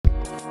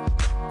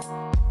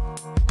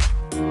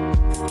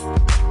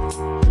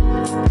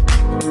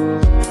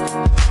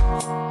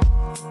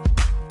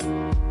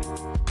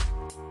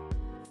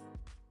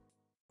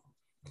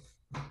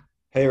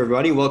Hey,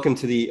 everybody. Welcome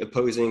to the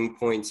Opposing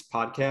Points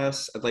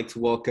podcast. I'd like to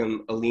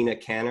welcome Alina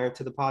Canner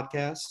to the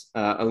podcast.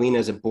 Alina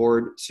is a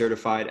board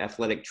certified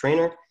athletic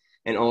trainer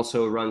and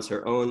also runs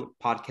her own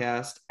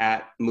podcast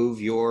at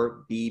Move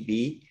Your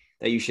BB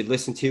that you should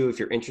listen to if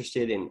you're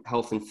interested in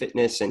health and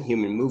fitness and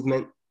human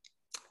movement.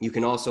 You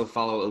can also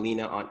follow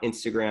Alina on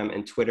Instagram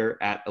and Twitter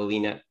at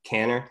Alina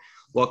Canner.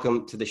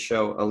 Welcome to the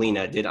show,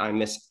 Alina. Did I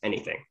miss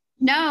anything?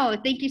 No,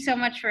 thank you so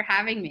much for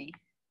having me.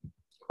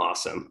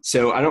 Awesome.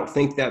 So I don't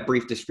think that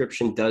brief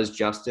description does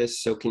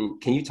justice. So can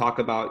you talk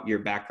about your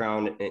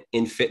background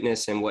in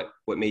fitness and what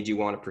made you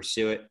want to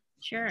pursue it?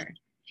 Sure.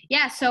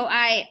 Yeah, so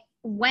I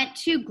went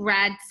to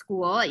grad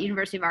school at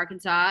University of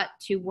Arkansas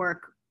to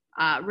work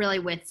really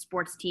with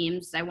sports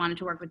teams. I wanted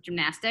to work with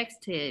gymnastics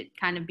to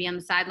kind of be on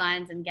the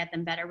sidelines and get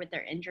them better with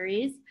their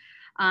injuries.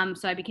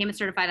 So I became a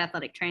certified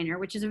athletic trainer,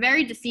 which is a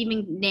very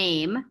deceiving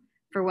name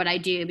for what I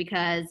do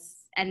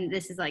and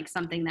this is like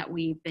something that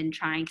we've been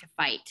trying to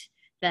fight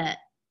the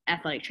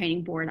athletic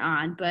training board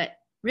on, but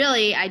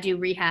really I do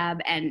rehab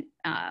and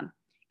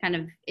kind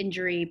of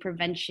injury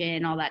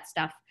prevention, all that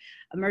stuff,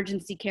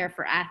 emergency care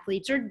for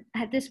athletes, or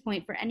at this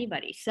point for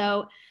anybody.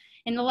 So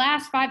in the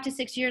last 5 to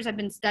 6 years, I've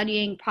been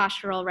studying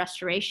postural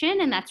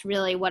restoration, and that's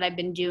really what I've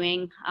been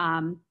doing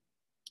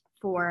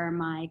for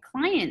my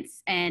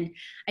clients. And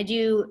I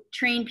do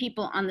train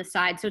people on the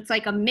side. So it's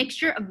like a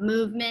mixture of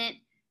movement,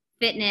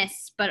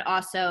 fitness, but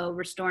also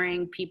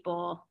restoring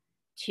people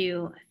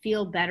to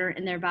feel better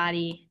in their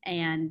body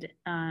and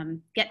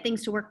get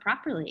things to work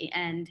properly.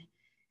 And,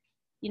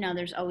 you know,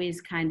 there's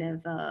always kind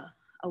of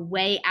a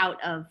way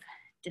out of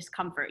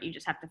discomfort. You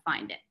just have to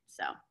find it.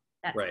 So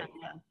that's right. Kind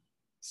of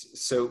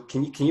So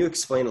can you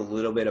explain a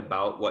little bit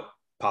about what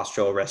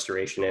postural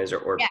restoration is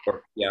or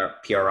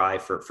PRI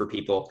for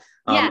people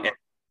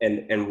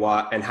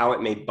and how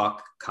it may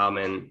buck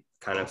common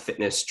kind of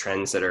fitness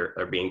trends that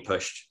are being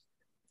pushed?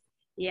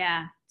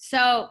 Yeah.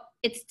 So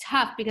it's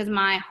tough because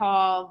my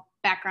whole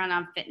background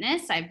on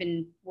fitness, I've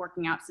been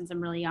working out since I'm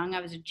really young.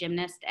 I was a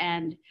gymnast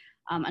and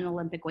an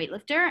Olympic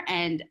weightlifter.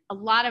 And a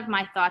lot of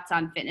my thoughts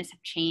on fitness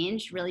have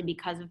changed really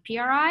because of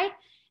PRI.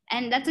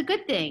 And that's a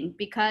good thing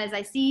because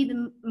I see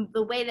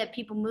the way that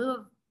people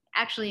move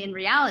actually in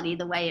reality,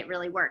 the way it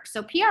really works.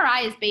 So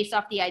PRI is based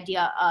off the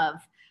idea of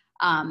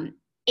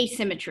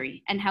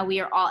asymmetry and how we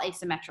are all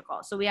asymmetrical.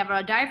 So we have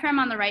a diaphragm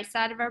on the right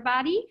side of our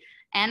body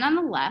and on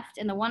the left,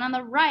 and the one on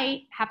the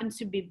right happens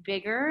to be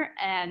bigger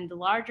and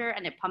larger,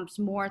 and it pumps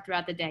more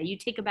throughout the day. You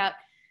take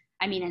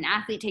an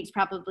athlete takes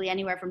probably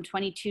anywhere from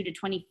 22 to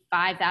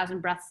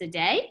 25,000 breaths a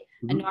day.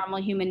 Mm-hmm. A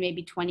normal human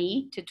maybe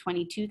 20 to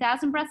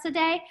 22,000 breaths a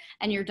day,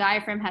 and your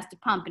diaphragm has to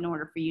pump in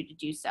order for you to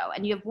do so.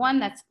 And you have one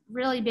that's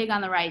really big on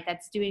the right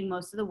that's doing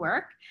most of the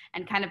work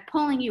and kind of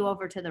pulling you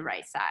over to the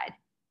right side.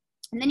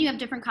 And then you have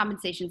different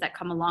compensations that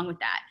come along with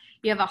that.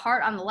 You have a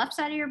heart on the left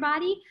side of your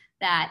body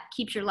that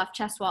keeps your left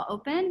chest wall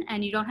open,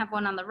 and you don't have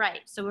one on the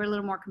right. So we're a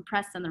little more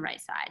compressed on the right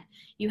side.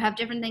 You have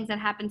different things that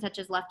happen, such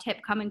as left hip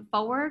coming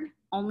forward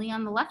only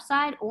on the left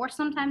side, or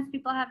sometimes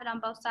people have it on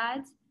both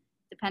sides,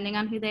 depending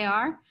on who they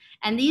are.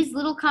 And these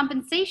little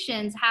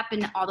compensations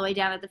happen all the way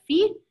down at the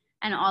feet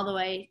and all the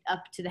way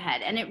up to the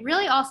head. And it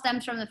really all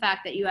stems from the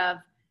fact that you have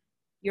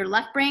your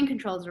left brain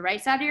controls the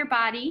right side of your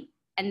body,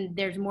 and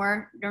there's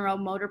more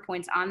neuromotor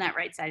points on that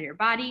right side of your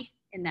body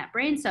in that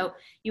brain. So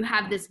you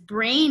have this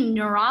brain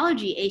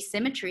neurology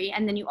asymmetry,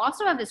 and then you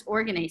also have this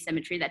organ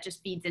asymmetry that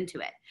just feeds into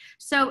it.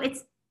 So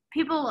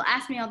people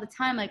ask me all the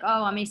time, like,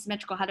 oh, I'm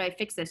asymmetrical. How do I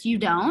fix this? You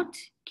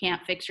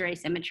can't fix your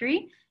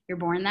asymmetry. You're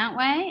born that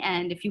way.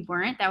 And if you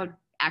weren't, that would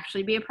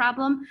actually be a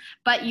problem,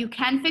 but you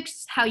can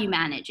fix how you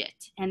manage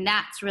it. And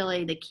that's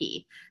really the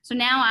key. So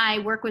now I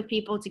work with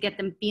people to get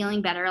them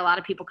feeling better. A lot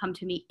of people come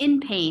to me in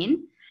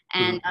pain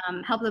and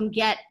help them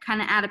get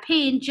kind of out of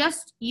pain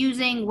just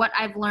using what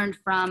I've learned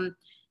from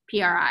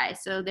PRI.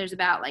 So there's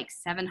about like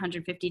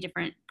 750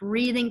 different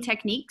breathing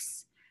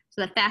techniques.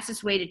 So the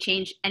fastest way to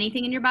change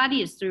anything in your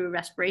body is through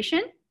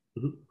respiration.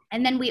 Mm-hmm.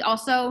 And then we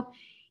also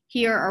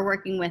here are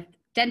working with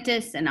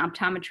dentists and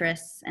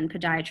optometrists and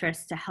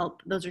podiatrists to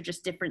help. Those are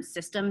just different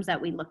systems that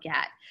we look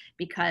at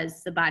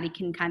because the body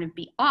can kind of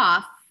be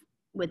off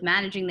with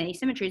managing the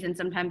asymmetries, and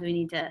sometimes we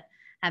need to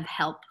have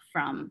help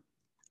from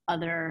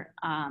other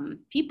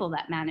people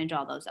that manage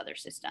all those other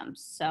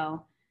systems.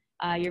 So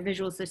your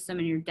visual system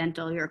and your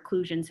dental, your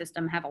occlusion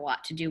system have a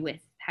lot to do with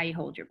how you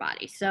hold your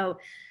body. So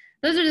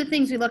those are the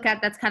things we look at.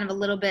 That's kind of a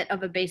little bit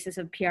of a basis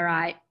of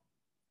PRI.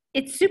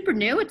 It's super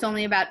new. It's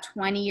only about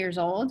 20 years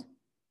old.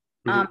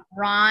 Mm-hmm.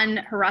 Ron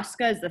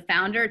Haruska is the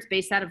founder. It's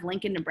based out of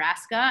Lincoln,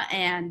 Nebraska.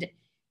 And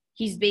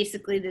he's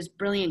basically this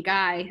brilliant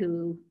guy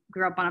who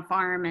grew up on a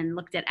farm and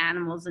looked at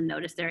animals and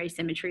noticed their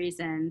asymmetries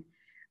and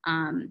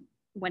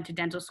went to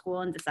dental school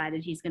and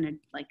decided he's going to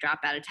like drop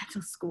out of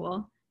dental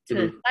school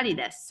to study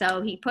this.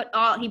 So he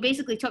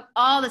basically took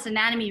all this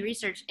anatomy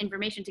research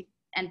information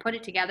and put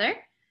it together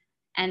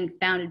and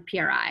founded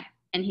PRI.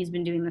 And he's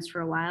been doing this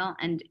for a while,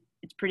 and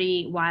it's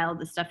pretty wild,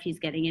 the stuff he's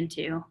getting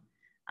into.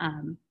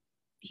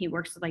 He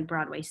works with like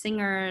Broadway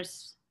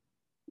singers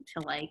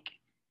to like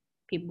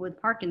people with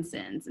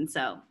Parkinson's. And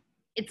so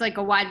it's like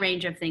a wide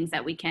range of things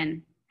that we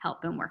can help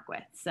and work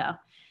with. So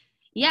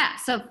yeah,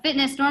 so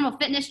normal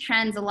fitness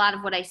trends, a lot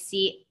of what I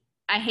see,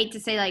 I hate to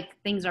say like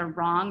things are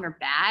wrong or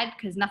bad,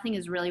 because nothing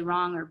is really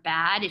wrong or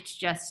bad. It's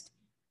just,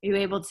 are you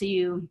able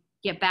to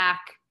get back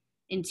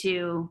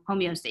into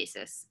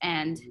homeostasis?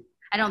 And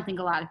I don't think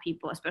a lot of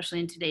people, especially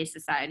in today's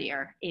society,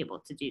 are able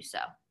to do so.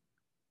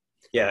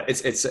 Yeah,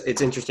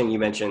 it's interesting you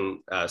mentioned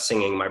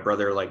singing. My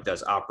brother like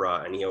does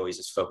opera, and he always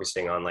is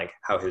focusing on like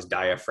how his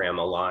diaphragm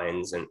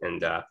aligns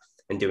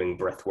and doing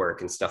breath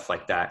work and stuff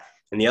like that.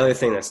 And the other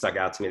thing that stuck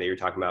out to me that you were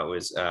talking about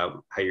was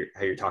how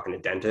you're talking to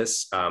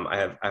dentists. I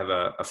have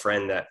a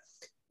friend that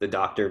the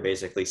doctor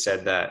basically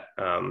said that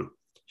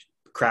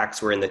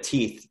cracks were in the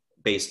teeth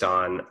based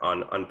on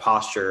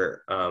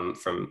posture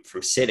from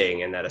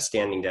sitting, and that a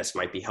standing desk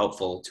might be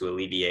helpful to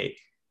alleviate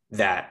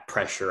that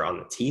pressure on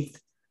the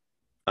teeth.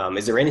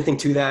 Is there anything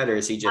to that, or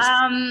is he just?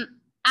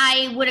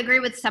 I would agree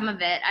with some of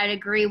it. I'd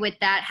agree with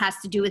that has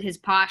to do with his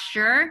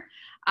posture.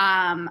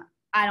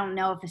 I don't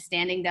know if a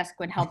standing desk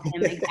would help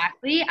him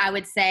exactly. I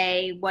would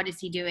say, what is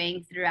he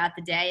doing throughout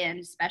the day and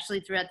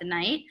especially throughout the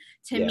night?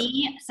 To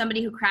me,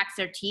 somebody who cracks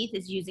their teeth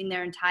is using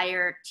their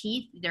entire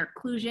teeth, their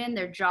occlusion,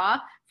 their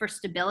jaw for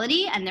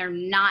stability. And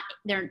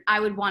I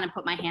would want to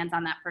put my hands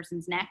on that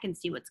person's neck and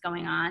see what's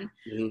going on.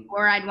 Mm-hmm.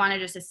 Or I'd want to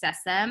just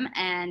assess them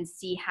and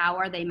see how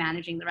are they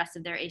managing the rest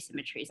of their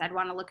asymmetries. I'd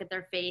want to look at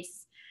their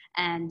face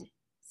and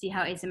see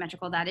how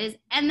asymmetrical that is.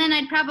 And then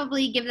I'd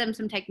probably give them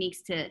some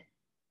techniques to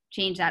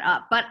change that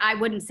up. But I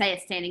wouldn't say a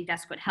standing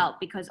desk would help,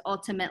 because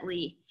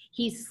ultimately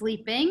he's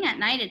sleeping at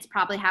night. It's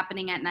probably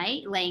happening at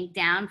night, laying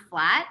down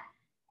flat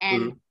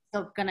and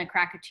still gonna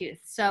crack a tooth.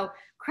 So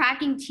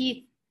cracking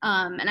teeth,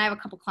 and I have a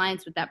couple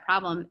clients with that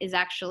problem, is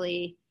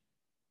actually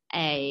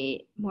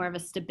more of a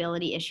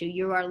stability issue.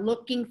 You are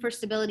looking for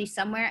stability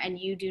somewhere and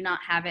you do not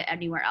have it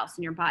anywhere else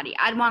in your body.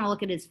 I'd want to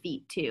look at his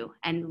feet too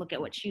and look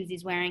at what shoes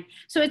he's wearing.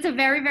 So it's a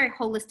very, very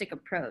holistic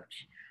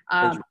approach.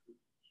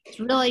 It's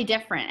really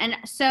different. And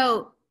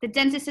so the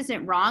dentist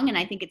isn't wrong, and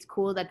I think it's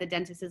cool that the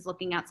dentist is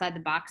looking outside the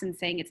box and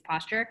saying it's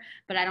posture,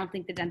 but I don't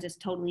think the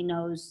dentist totally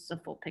knows the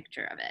full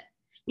picture of it.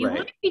 You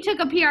would if you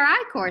took a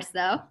PRI course,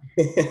 though.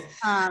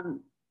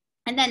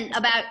 And then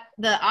about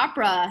the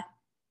opera,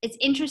 it's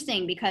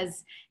interesting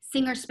because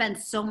singers spend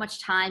so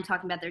much time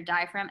talking about their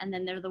diaphragm, and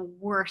then they're the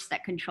worst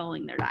at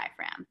controlling their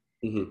diaphragm.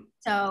 Mm-hmm.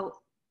 So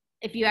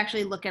if you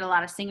actually look at a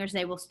lot of singers,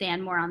 they will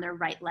stand more on their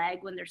right leg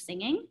when they're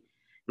singing.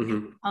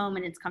 Mm-hmm. Home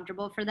and it's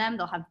comfortable for them.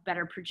 They'll have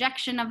better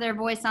projection of their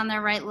voice on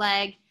their right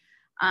leg.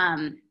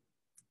 But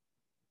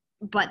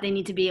they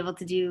need to be able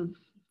to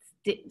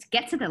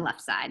get to the left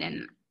side.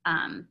 And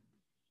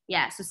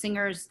so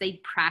singers,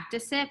 they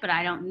practice it, but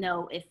I don't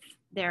know if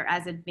they're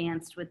as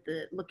advanced with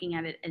looking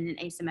at it in an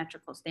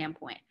asymmetrical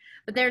standpoint.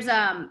 But there's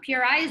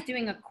PRI is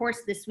doing a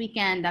course this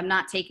weekend. I'm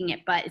not taking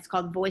it, but it's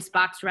called Voice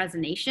Box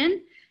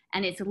Resonation.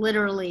 And it's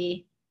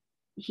literally,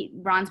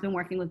 Ron's been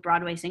working with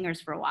Broadway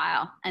singers for a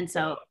while. And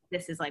so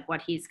this is like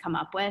what he's come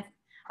up with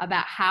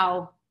about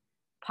how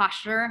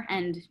posture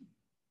and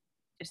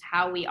just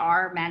how we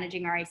are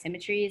managing our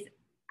asymmetries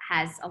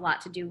has a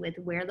lot to do with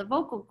where the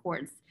vocal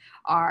cords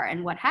are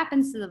and what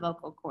happens to the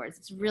vocal cords.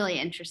 It's really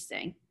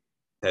interesting.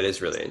 That is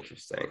really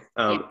interesting.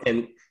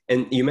 And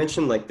you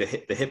mentioned like the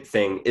hip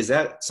thing. Is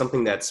that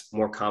something that's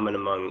more common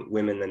among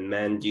women than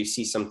men? Do you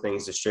see some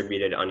things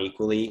distributed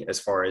unequally as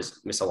far as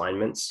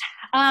misalignments?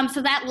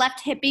 So that left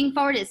hip being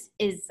forward is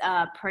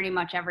pretty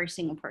much every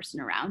single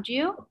person around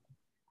you.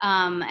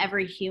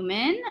 Every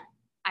human,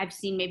 I've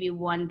seen maybe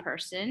one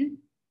person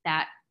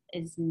that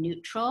is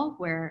neutral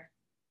where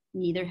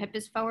neither hip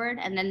is forward.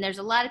 And then there's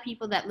a lot of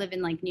people that live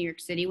in like New York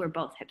City where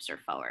both hips are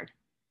forward.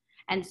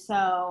 And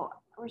so,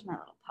 where's my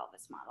little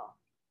pelvis model?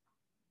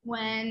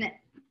 When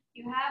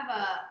you have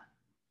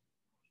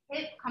a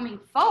hip coming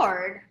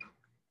forward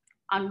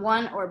on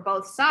one or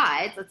both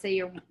sides, let's say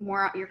you're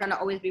going to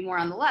always be more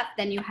on the left,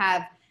 then you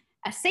have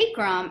a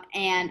sacrum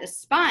and a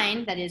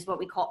spine that is what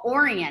we call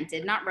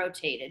oriented, not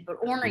rotated, but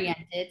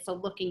oriented, so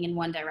looking in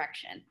one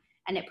direction,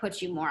 and it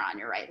puts you more on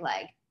your right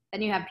leg.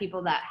 Then you have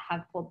people that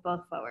have pulled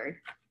both forward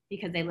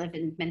because they live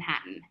in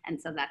Manhattan,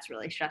 and so that's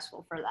really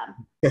stressful for them.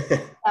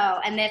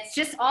 And it's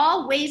just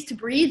all ways to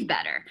breathe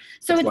better.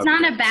 So it's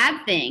not a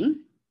bad thing.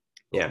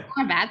 Yeah. It's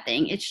not a bad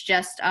thing. It's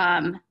just,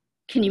 can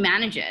you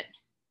manage it?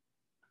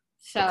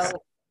 So,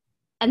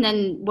 and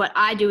then what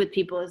I do with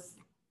people is,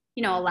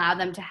 allow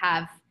them to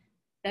have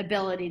the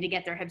ability to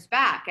get their hips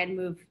back and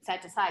move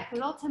side to side.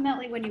 Because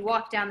ultimately, when you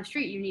walk down the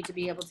street, you need to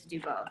be able to do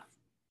both.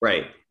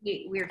 Right.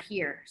 We're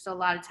here. So a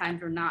lot of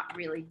times we're not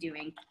really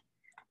doing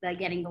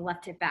getting the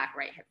left hip back,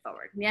 right hip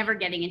forward. Never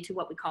getting into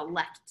what we call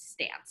left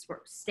stance. We're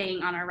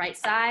staying on our right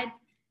side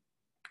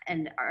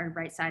and our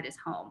right side is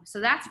home. So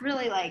that's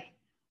really like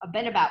a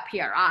bit about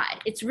PRI.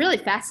 It's really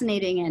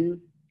fascinating, and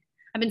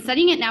I've been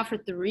studying it now for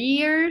 3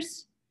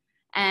 years.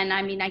 And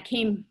I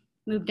mean,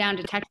 moved down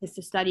to Texas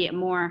to study it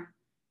more.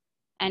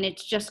 And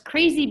it's just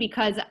crazy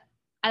because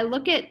I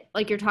look at,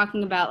 like you're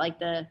talking about, like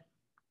the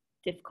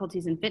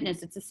difficulties in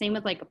fitness. It's the same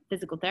with like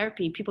physical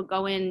therapy. People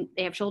go in,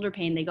 they have shoulder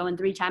pain, they go in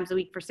 3 times a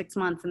week for 6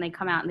 months and they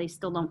come out and they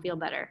still don't feel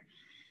better.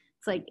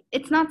 It's like,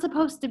 it's not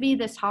supposed to be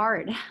this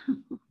hard.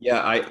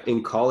 Yeah,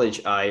 in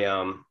college,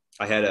 I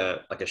had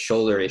a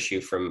shoulder issue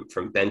from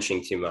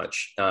benching too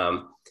much.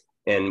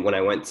 And when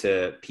I went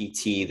to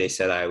PT, they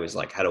said I was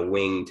like had a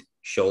winged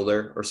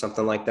shoulder or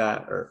something like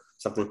that or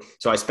something.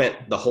 So I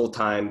spent the whole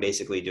time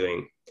basically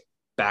doing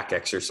back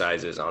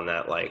exercises on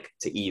that, like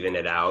to even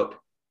it out.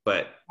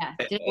 But yeah.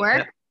 Did it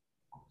work?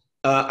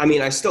 I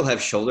mean, I still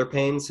have shoulder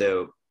pain,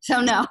 so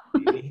no.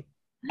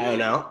 I don't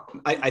know.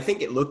 I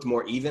think it looked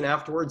more even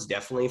afterwards,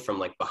 definitely from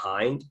like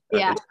behind.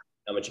 Yeah.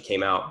 How much it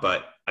came out,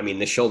 but I mean,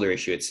 the shoulder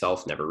issue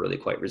itself never really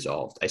quite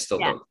resolved. I still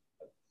don't,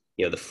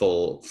 the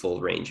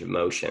full range of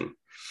motion.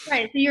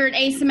 Right. So you're an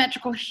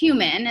asymmetrical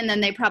human, and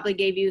then they probably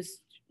gave you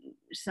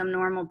some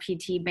normal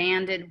PT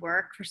banded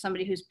work for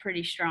somebody who's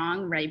pretty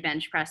strong, right?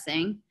 Bench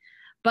pressing,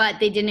 but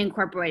they didn't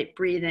incorporate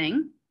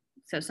breathing.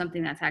 So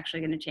something that's actually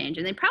going to change.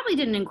 And they probably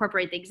didn't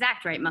incorporate the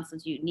exact right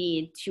muscles you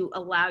need to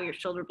allow your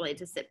shoulder blade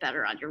to sit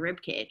better on your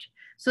rib cage.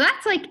 So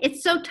that's like,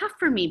 it's so tough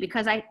for me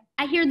because I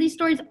hear these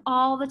stories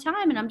all the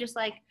time and I'm just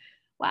like,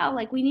 wow,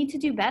 like we need to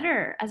do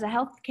better as a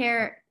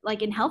healthcare,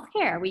 like in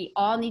healthcare, we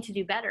all need to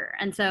do better.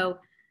 And so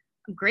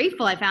I'm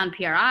grateful I found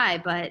PRI,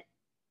 but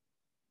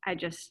I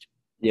just.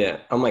 Yeah,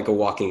 I'm like a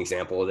walking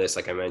example of this.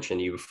 Like I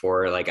mentioned to you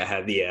before, like I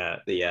had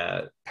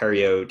the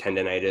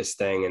periotendinitis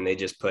thing and they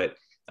just put,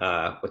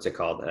 what's it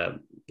called?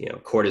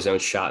 Cortisone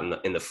shot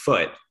in the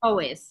foot.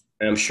 Always.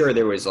 And I'm sure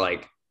there was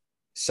like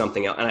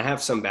something else. And I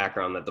have some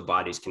background that the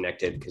body's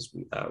connected because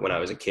when I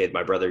was a kid,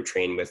 my brother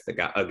trained with a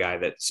guy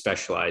that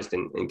specialized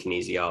in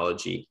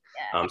kinesiology.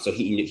 Yeah. So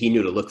he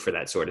knew to look for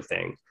that sort of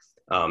thing.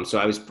 So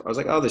I was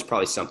like, oh, there's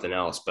probably something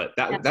else, but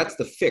that's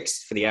the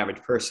fix for the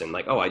average person.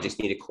 Like, oh, I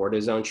just need a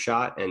cortisone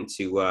shot and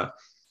to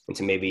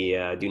maybe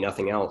do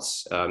nothing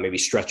else, maybe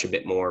stretch a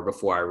bit more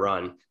before I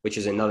run, which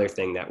is another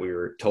thing that we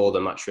were told.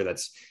 I'm not sure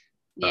that's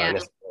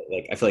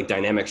like, I feel like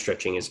dynamic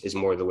stretching is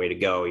more the way to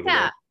go.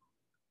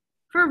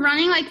 For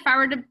running, like if I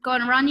were to go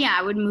and run,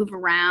 I would move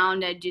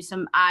around.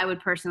 I would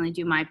personally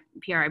do my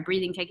PRI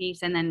breathing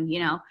techniques and then,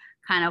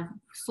 kind of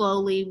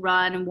slowly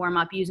run and warm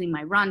up using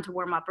my run to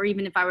warm up. Or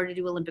even if I were to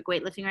do Olympic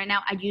weightlifting right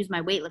now, I'd use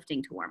my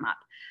weightlifting to warm up.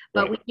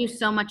 But right. We do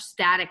so much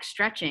static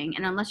stretching.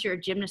 And unless you're a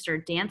gymnast or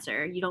a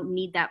dancer, you don't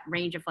need that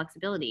range of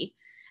flexibility.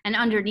 And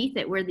underneath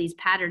it, we're these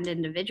patterned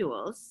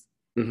individuals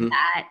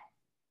that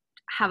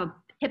have a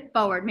hip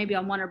forward, maybe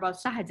on one or both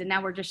sides. And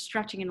now we're just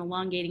stretching and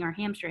elongating our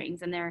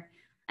hamstrings. And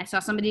I saw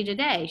somebody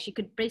today, she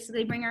could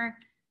basically bring her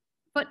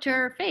foot to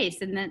her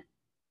face. And that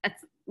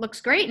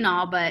looks great and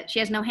all, but she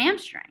has no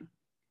hamstring.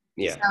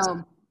 Yeah.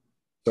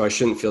 So I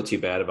shouldn't feel too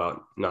bad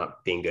about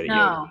not being good at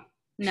yoga.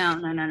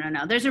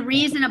 No. There's a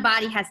reason a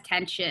body has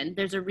tension.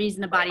 There's a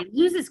reason a body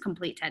loses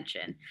complete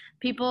tension.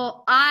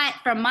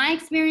 From my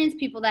experience,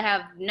 people that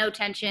have no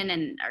tension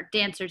and are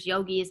dancers,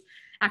 yogis,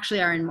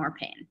 actually are in more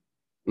pain.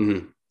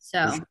 Mm-hmm. So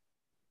and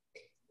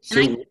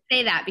I can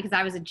say that because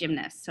I was a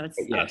gymnast, so it's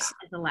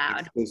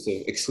allowed.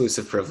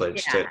 Exclusive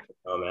privilege to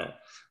comment.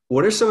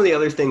 What are some of the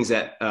other things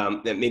that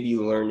maybe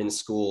you learned in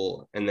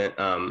school, and that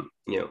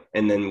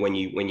and then when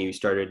you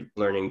started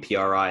learning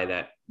PRI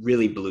that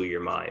really blew your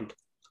mind?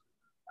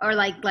 Or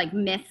like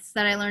myths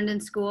that I learned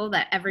in school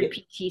that every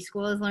PT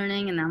school is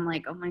learning, and I'm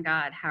like, oh my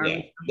God, how are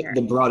we here?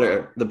 The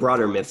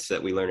broader myths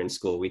that we learn in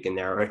school, we can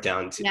narrow it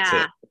down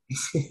to.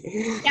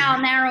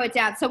 I'll narrow it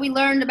down. So we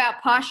learned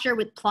about posture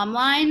with plumb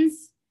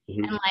lines,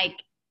 and like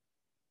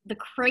the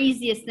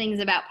craziest things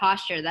about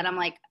posture that I'm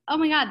like, oh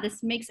my God,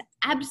 this makes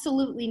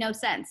absolutely no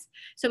sense.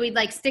 So we'd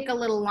like stick a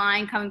little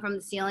line coming from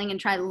the ceiling and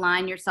try to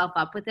line yourself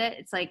up with it.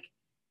 It's like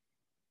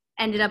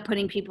ended up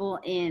putting people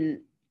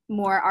in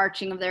more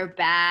arching of their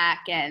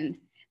back, and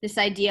this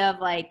idea of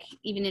like,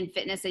 even in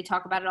fitness, they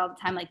talk about it all the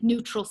time, like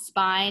neutral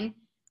spine.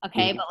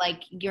 Okay. But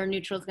like your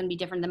neutral is going to be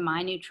different than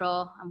my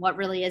neutral, and what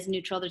really is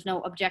neutral. There's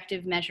no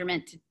objective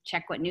measurement to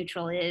check what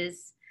neutral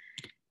is.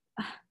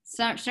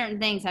 Certain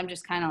things I'm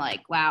just kind of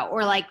like, wow.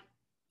 Or like,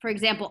 for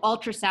example,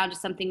 ultrasound is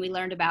something we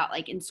learned about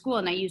like in school,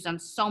 and I used on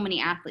so many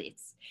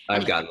athletes.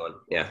 I've gotten one.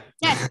 Yeah.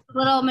 Yeah. It's a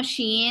little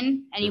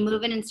machine and you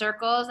move it in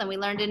circles, and we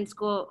learned it in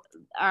school.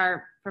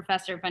 Our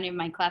professor, if any of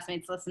my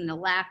classmates listen, to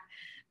laugh,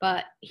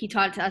 but he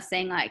taught it to us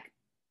saying like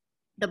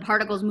the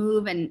particles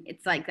move, and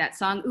it's like that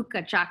song,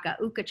 Uka Chaka.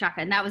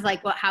 And that was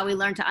like how we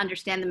learned to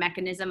understand the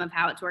mechanism of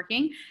how it's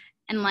working.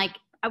 And like,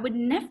 I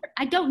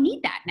don't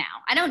need that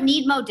now. I don't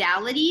need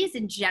modalities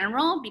in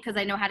general because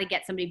I know how to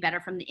get somebody better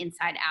from the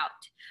inside out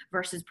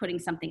versus putting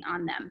something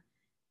on them.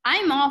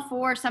 I'm all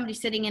for somebody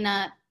sitting in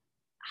a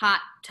hot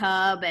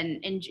tub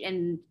and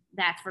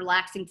that's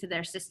relaxing to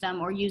their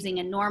system, or using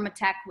a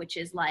Normatec, which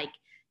is like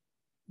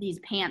these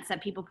pants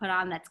that people put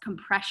on that's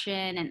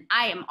compression. And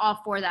I am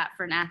all for that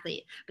for an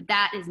athlete, but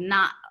that is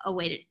not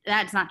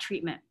that's not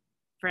treatment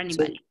for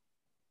anybody.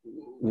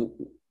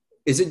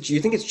 So, do you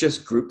think it's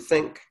just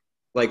groupthink?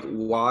 Like,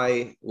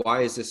 why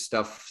is this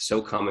stuff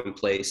so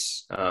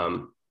commonplace?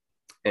 And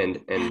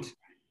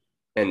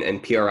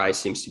PRI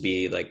seems to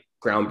be like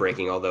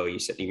groundbreaking, although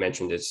you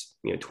mentioned it's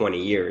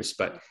 20 years.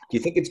 But do you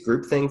think it's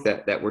groupthink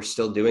that we're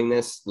still doing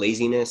this,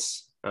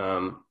 laziness?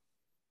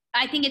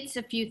 I think it's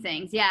a few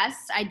things. Yes,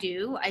 I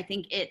do. I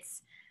think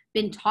it's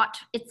been taught.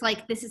 It's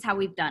like, this is how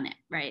we've done it,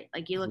 right?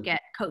 Like you look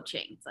at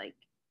coaching, it's like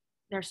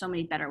there's so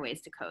many better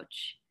ways to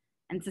coach.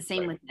 And it's the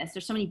same with this.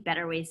 There's so many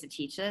better ways to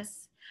teach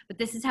this, but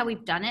this is how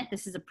we've done it.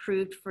 This is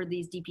approved for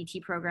these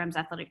DPT programs,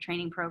 athletic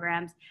training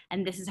programs,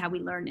 and this is how we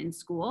learn in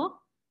school.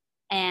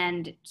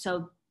 And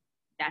so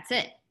that's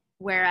it.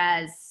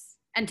 Whereas,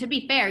 and to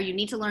be fair, you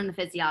need to learn the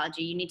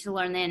physiology, you need to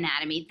learn the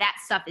anatomy. That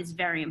stuff is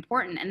very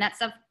important, and that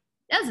stuff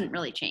doesn't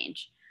really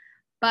change.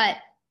 But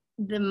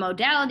the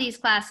modalities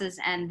classes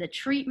and the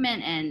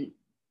treatment and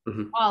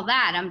all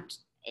that,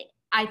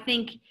 I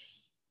think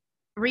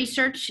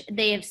research,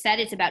 they have said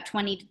it's about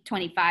 20 to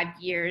 25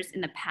 years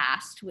in the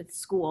past with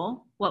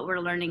school, what we're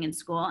learning in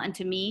school. And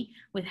to me,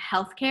 with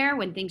healthcare,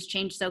 when things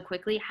change so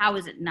quickly, how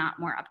is it not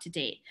more up to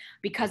date?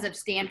 Because of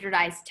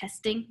standardized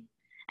testing.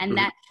 And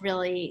that's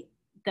really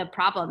the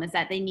problem, is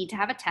that they need to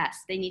have a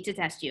test. They need to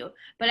test you.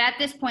 But at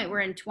this point,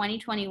 we're in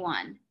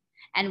 2021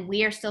 and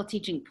we are still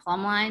teaching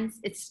plumb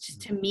lines. It's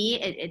just, to me,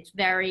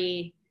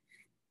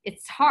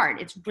 it's hard.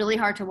 It's really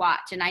hard to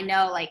watch. And I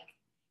know, like,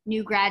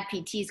 new grad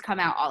PTs come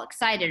out all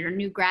excited, or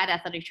new grad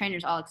athletic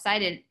trainers all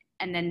excited.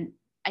 And then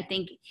I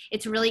think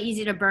it's really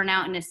easy to burn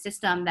out in a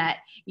system that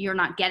you're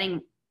not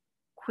getting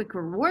quick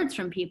rewards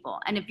from people.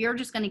 And if you're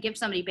just going to give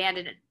somebody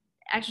banded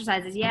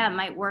exercises, yeah, it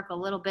might work a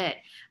little bit,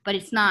 but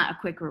it's not a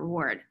quick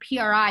reward.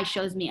 PRI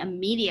shows me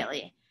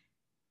immediately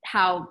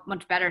how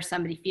much better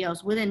somebody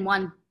feels within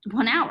one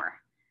hour.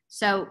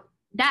 So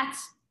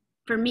that's,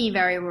 for me,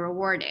 very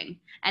rewarding.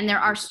 And there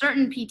are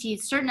certain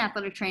PTs, certain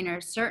athletic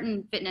trainers,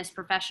 certain fitness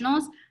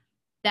professionals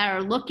that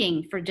are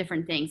looking for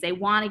different things. They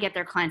want to get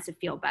their clients to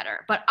feel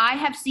better. But I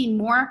have seen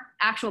more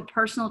actual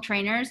personal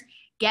trainers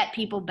get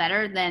people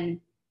better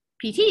than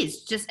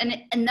PTs.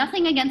 And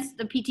nothing against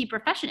the PT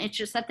profession. It's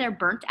just that they're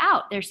burnt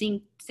out. They're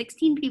seeing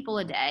 16 people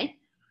a day.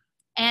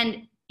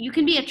 And you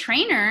can be a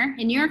trainer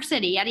in New York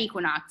City at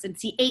Equinox and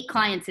see 8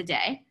 clients a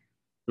day,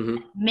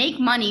 make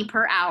money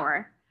per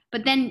hour.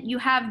 But then you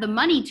have the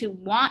money to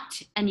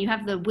want, and you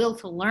have the will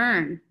to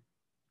learn.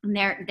 And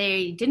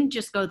they didn't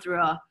just go through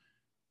a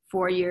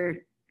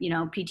 4-year,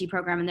 PT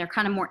program, and they're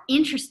kind of more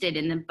interested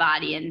in the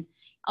body. And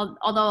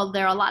although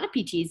there are a lot of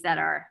PTs that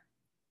are,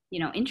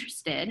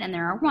 interested, and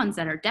there are ones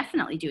that are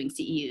definitely doing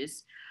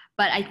CEUs,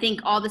 but I think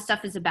all this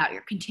stuff is about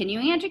your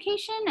continuing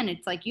education. And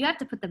it's like, you have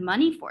to put the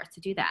money forth to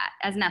do that.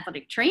 As an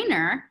athletic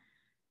trainer,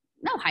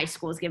 no high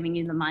school is giving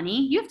you the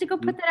money. You have to go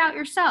put that out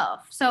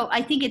yourself. So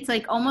I think it's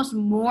like almost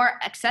more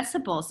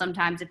accessible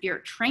sometimes if you're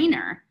a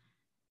trainer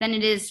than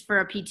it is for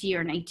a PT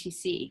or an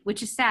ATC,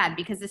 which is sad,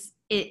 because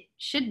it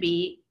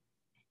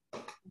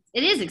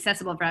is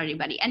accessible for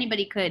everybody.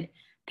 Anybody could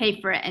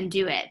pay for it and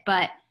do it,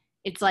 but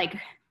it's like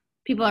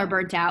people are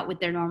burnt out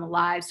with their normal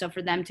lives. So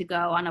for them to go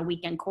on a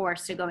weekend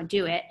course to go and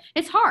do it,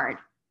 it's hard.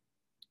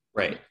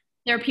 Right.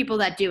 There are people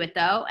that do it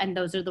though. And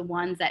those are the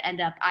ones that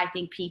end up, I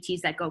think, PTs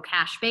that go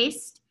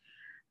cash-based.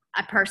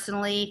 I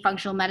personally,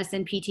 functional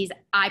medicine PTs,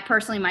 I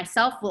personally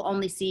myself will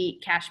only see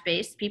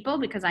cash-based people,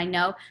 because I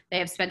know they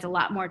have spent a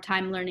lot more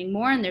time learning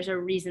more, and there's a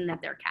reason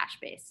that they're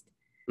cash-based.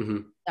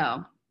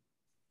 So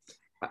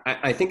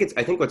I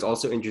think what's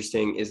also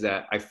interesting is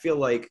that I feel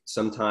like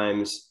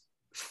sometimes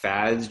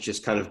fads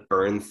just kind of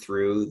burn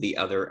through the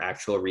other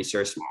actual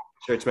research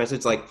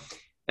methods. Like,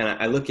 and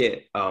I look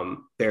at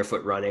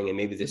barefoot running, and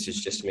maybe this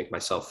is just to make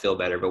myself feel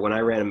better, but when I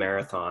ran a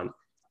marathon,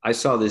 I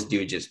saw this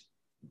dude just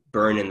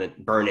burn in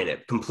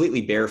it completely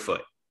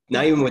barefoot,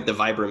 not even with the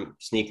Vibram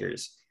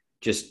sneakers,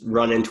 just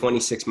running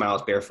 26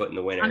 miles barefoot in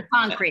the winter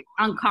on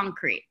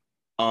concrete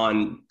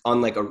on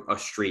like a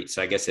street.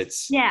 So I guess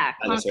it's flat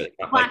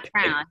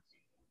ground.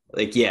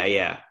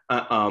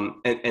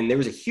 And there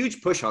was a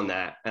huge push on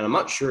that, and I'm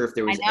not sure if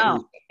there was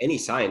any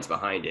science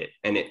behind it.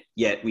 And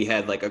yet we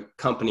had like a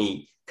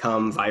company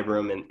come,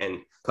 Vibram, and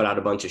put out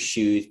a bunch of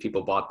shoes.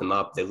 People bought them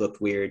up. They looked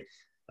weird,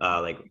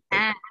 like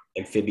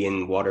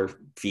amphibian water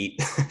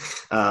feet.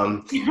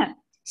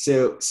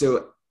 So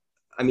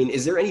I mean,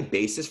 is there any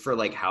basis for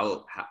like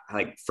how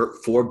like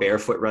for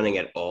barefoot running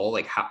at all?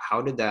 Like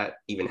how did that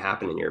even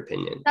happen in your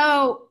opinion?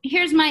 So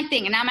here's my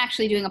thing, and I'm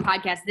actually doing a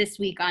podcast this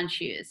week on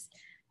shoes.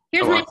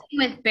 Here's my thing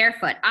with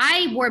barefoot.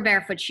 I wore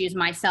barefoot shoes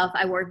myself.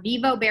 I wore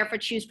Vivo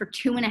barefoot shoes for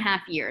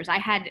 2.5 years. I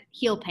had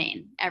heel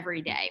pain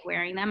every day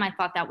wearing them. I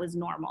thought that was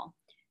normal.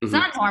 It's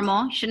not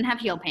normal. You shouldn't have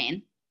heel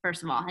pain,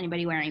 first of all,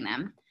 anybody wearing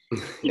them.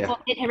 People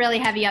get really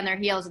heavy on their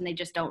heels and they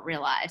just don't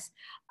realize.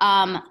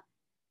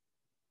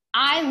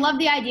 I love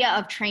the idea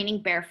of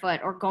training barefoot,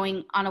 or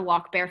going on a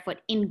walk barefoot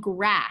in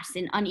grass,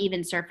 in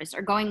uneven surface,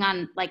 or going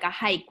on like a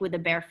hike with a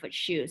barefoot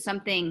shoe,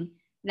 something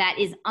that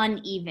is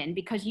uneven,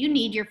 because you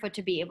need your foot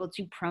to be able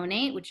to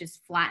pronate, which is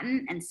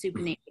flatten, and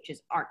supinate, which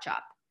is arch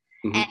up.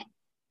 And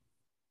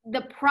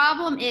the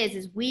problem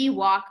is we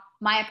walk,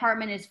 my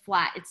apartment is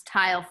flat, it's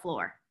tile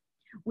floor.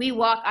 We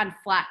walk on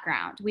flat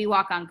ground. We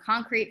walk on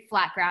concrete,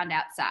 flat ground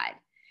outside.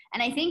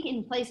 And I think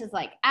in places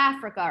like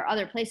Africa or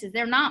other places,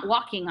 they're not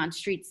walking on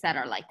streets that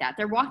are like that.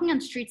 They're walking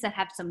on streets that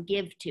have some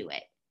give to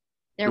it.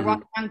 They're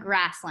walking on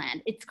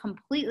grassland. It's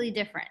completely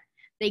different.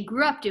 They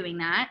grew up doing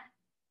that.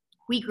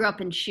 We grew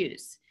up in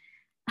shoes.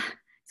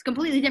 It's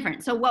completely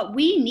different. So what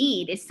we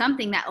need is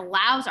something that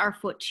allows our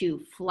foot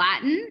to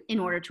flatten in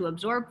order to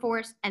absorb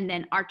force and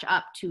then arch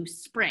up to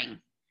spring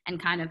and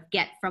kind of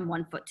get from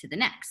one foot to the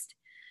next.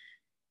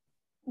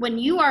 When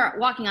you are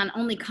walking on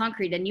only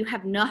concrete and you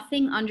have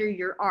nothing under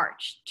your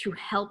arch to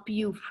help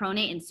you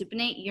pronate and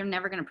supinate, you're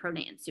never going to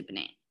pronate and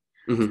supinate.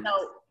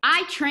 So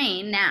I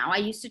train now. I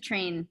used to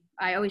train,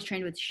 I always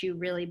trained with shoe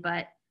really,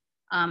 but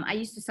I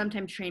used to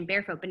sometimes train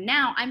barefoot. But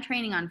now I'm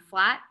training on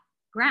flat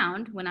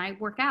ground when I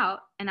work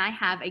out, and I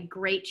have a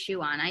great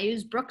shoe on. I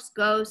use Brooks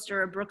Ghost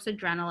or a Brooks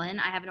Adrenaline.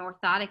 I have an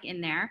orthotic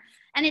in there,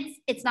 and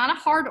it's not a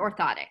hard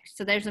orthotic.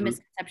 So there's a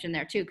misconception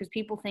there too, because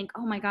people think,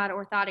 oh my God,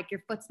 orthotic,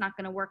 your foot's not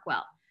going to work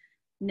well.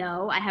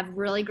 No, I have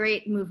really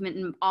great movement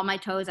in all my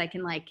toes.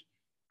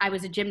 I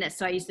was a gymnast,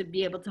 so I used to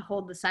be able to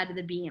hold the side of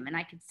the beam, and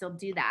I could still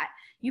do that.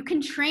 You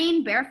can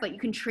train barefoot. You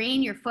can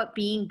train your foot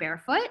being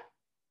barefoot,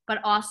 but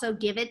also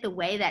give it the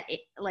way that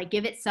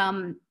give it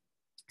some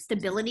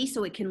stability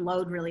so it can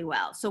load really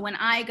well. So when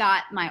I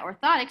got my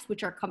orthotics,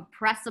 which are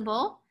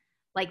compressible,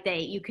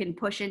 you can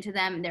push into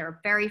them, they're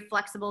very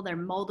flexible, they're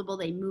moldable,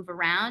 they move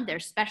around, they're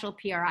special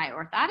PRI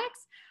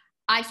orthotics.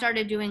 I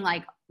started doing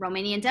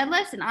Romanian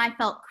deadlifts, and I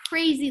felt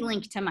crazy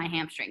linked to my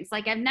hamstrings.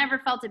 I've never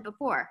felt it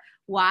before.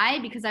 Why?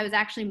 Because I was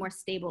actually more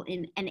stable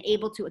and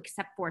able to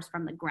accept force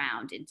from the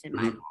ground into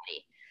my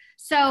body.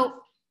 So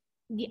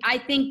I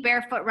think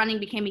barefoot running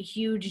became a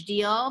huge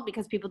deal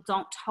because people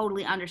don't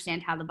totally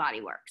understand how the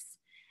body works.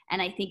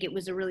 And I think it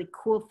was a really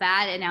cool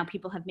fad. And now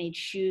people have made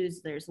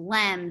shoes. There's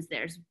Lems.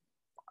 There's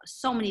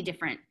so many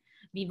different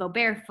Vivo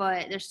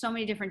Barefoot. There's so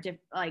many different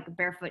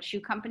barefoot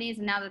shoe companies.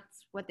 And now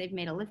that's what they've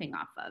made a living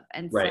off of.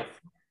 And so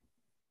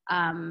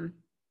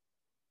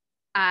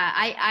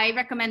I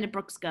recommend a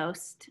Brooks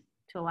Ghost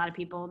to a lot of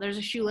people. There's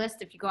a shoe list.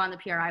 If you go on the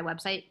PRI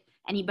website,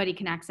 anybody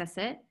can access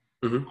it.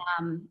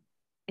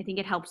 I think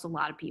it helps a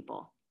lot of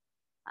people.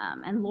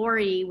 And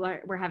Lori,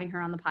 we're having her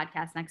on the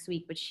podcast next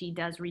week, but she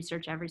does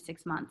research every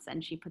 6 months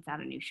and she puts out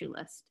a new shoe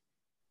list.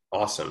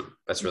 Awesome.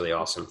 That's really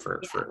awesome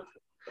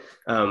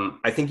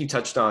I think you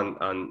touched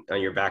on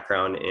your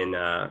background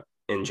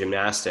in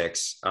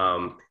gymnastics.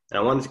 And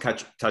I wanted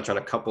to touch on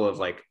a couple of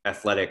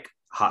athletic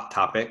hot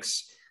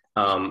topics.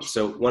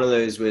 So one of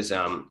those was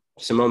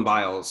Simone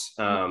Biles.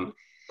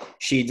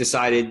 She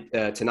decided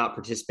to not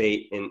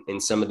participate in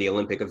some of the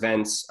Olympic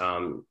events.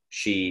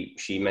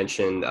 She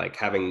mentioned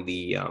having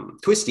the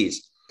twisties.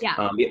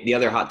 Yeah. The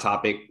other hot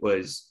topic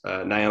was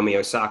Naomi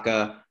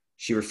Osaka.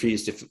 She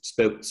refused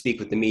to speak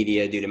with the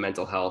media due to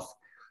mental health.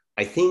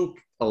 I think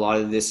a lot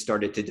of this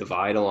started to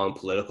divide along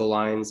political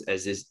lines,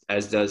 as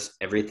does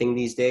everything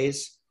these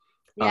days.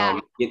 Yeah.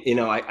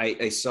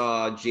 I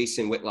saw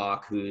Jason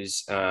Whitlock,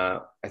 who's I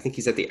think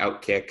he's at the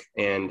Outkick,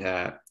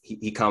 and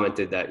he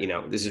commented that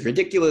this is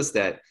ridiculous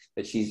that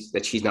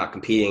she's not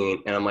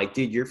competing, and I'm like,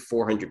 dude, you're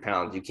 400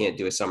 pounds, you can't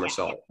do a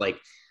somersault.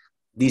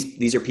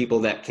 These are people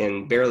that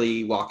can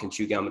barely walk and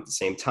chew gum at the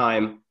same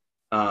time.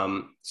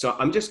 So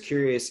I'm just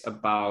curious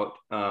about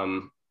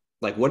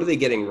what are they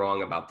getting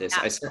wrong about this?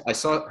 Yeah. I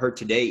saw her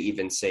today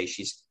even say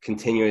she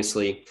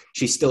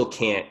still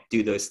can't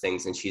do those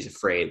things, and she's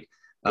afraid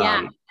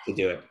to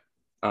do it.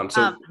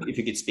 So if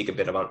you could speak a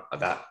bit about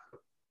that.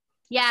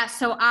 Yeah,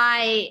 so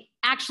I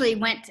actually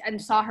went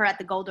and saw her at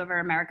the Gold Over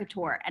America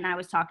tour, and I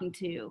was talking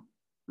to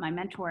my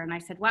mentor, and I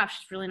said, wow,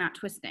 she's really not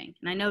twisting.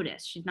 And I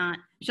noticed she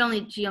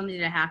only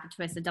did a half a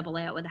twist, a double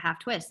layout with a half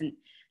twist, and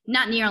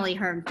not nearly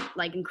her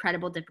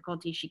incredible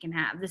difficulty she can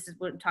have. This is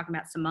what I'm talking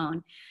about,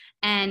 Simone.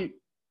 And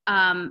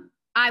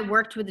I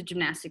worked with the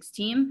gymnastics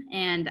team,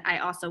 and I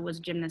also was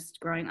a gymnast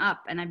growing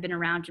up, and I've been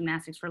around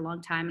gymnastics for a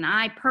long time. And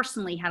I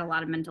personally had a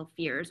lot of mental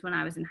fears when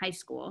I was in high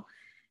school.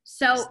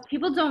 So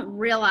people don't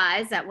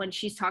realize that when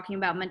she's talking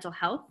about mental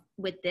health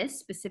with this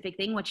specific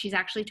thing, what she's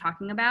actually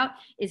talking about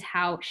is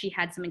how she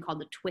had something called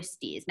the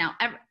twisties. Now,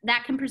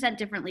 that can present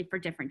differently for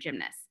different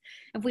gymnasts.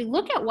 If we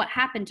look at what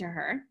happened to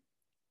her,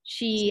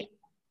 she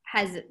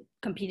has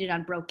competed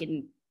on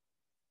broken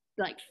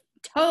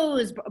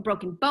toes,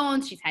 broken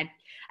bones. She's had,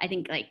 I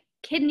think,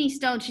 kidney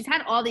stones. She's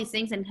had all these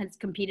things and has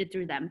competed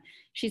through them.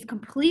 She's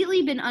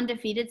completely been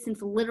undefeated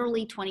since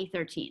literally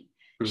 2013.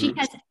 Mm-hmm. She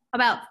has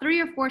about 3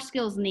 or 4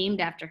 skills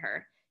named after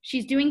her.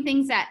 She's doing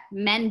things that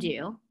men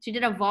do. She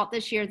did a vault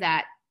this year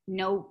that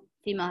no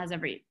female has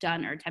ever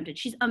done or attempted.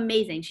 She's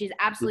amazing. She's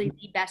absolutely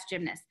the best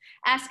gymnast.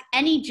 Ask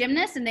any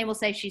gymnast and they will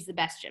say she's the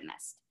best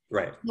gymnast.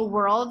 Right. The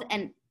world,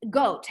 and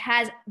GOAT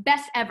has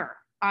best ever,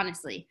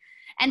 honestly.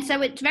 And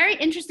so it's very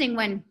interesting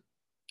when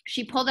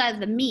she pulled out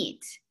of the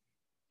meet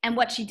and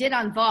what she did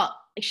on vault,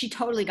 she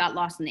totally got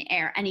lost in the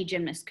air. Any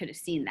gymnast could have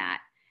seen that.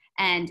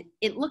 And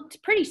it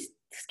looked pretty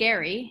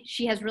scary.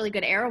 She has really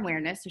good air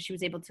awareness, so she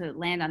was able to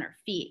land on her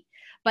feet.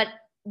 But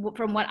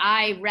from what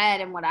I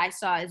read and what I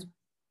saw is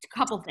a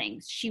couple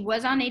things. She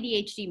was on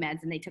ADHD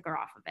meds and they took her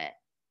off of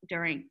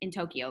it in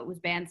Tokyo. It was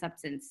banned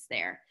substance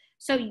there.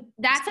 So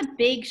that's a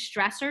big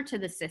stressor to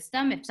the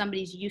system if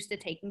somebody's used to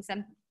taking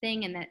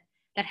something and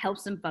that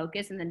helps them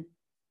focus, and then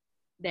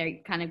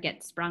they kind of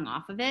get sprung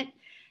off of it.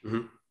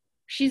 Mm-hmm.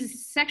 She's a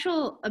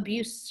sexual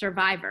abuse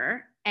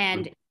survivor,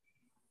 and Mm-hmm.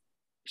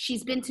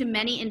 she's been to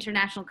many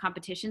international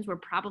competitions where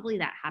probably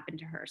that happened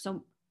to her.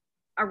 So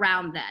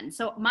around then.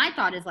 So my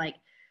thought is like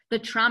the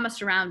trauma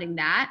surrounding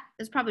that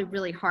is probably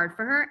really hard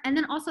for her. And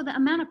then also the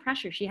amount of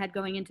pressure she had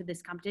going into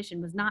this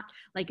competition was not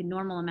like a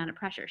normal amount of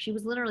pressure. She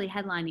was literally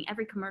headlining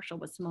every commercial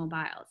with Simone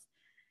Biles.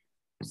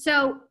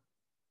 So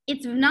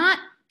it's not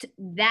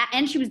that,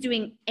 and she was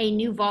doing a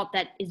new vault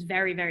that is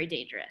very, very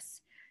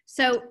dangerous.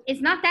 So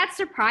it's not that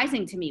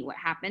surprising to me what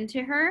happened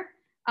to her.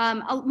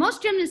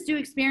 Most gymnasts do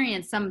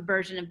experience some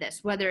version of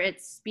this, whether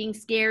it's being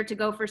scared to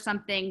go for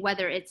something,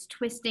 whether it's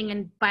twisting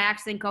and by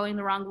accident going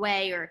the wrong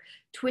way, or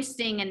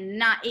twisting and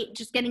not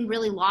just getting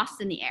really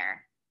lost in the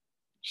air.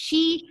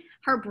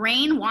 Her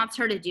brain wants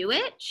her to do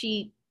it.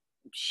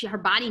 Her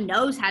body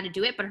knows how to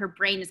do it, but her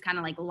brain is kind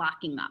of like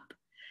locking up.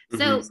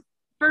 So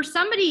for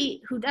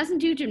somebody who doesn't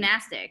do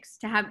gymnastics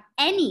to have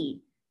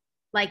any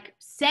like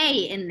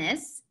say in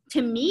this,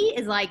 to me,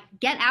 is like,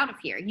 get out of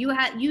here.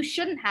 You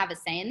shouldn't have a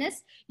say in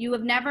this. You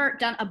have never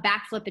done a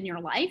backflip in your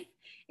life,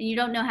 and you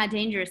don't know how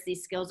dangerous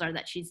these skills are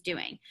that she's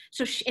doing.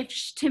 So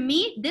to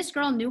me, this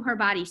girl knew her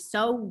body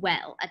so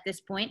well at this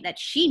point that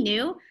she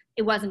knew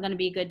it wasn't going to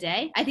be a good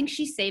day. I think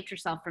she saved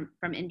herself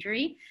from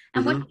injury.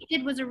 And what she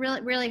did was a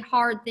really, really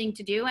hard thing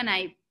to do, and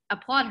I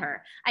applaud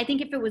her. I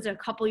think if it was a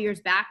couple years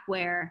back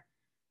where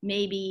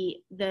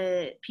maybe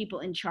the people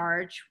in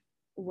charge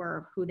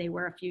were who they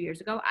were a few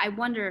years ago, I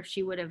wonder if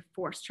she would have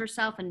forced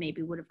herself and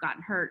maybe would have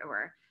gotten hurt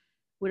or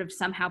would have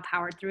somehow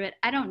powered through it.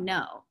 I don't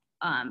know.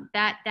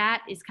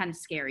 That is kind of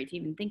scary to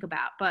even think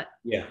about. But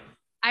yeah,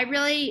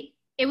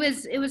 it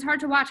was hard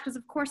to watch because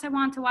of course I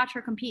wanted to watch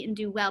her compete and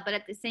do well, but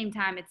at the same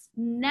time, it's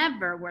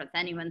never worth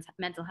anyone's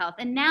mental health.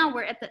 And now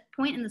we're at the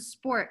point in the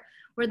sport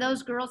where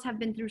those girls have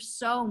been through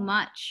so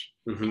much.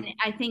 And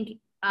I think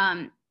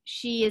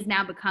she has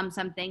now become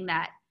something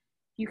that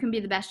you can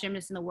be the best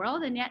gymnast in the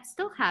world and yet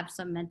still have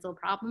some mental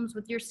problems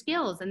with your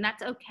skills, and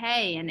that's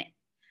okay. And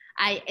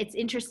it's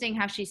interesting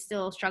how she's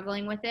still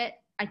struggling with it.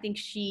 I think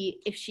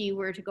if she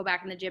were to go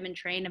back in the gym and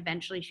train,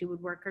 eventually she would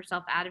work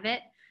herself out of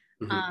it.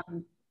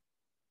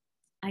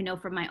 I know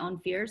from my own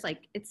fears, like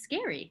it's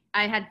scary.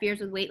 I had fears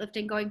with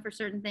weightlifting going for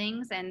certain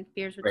things and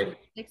fears with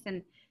gymnastics,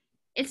 and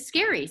it's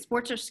scary.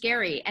 Sports are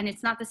scary, and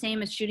it's not the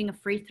same as shooting a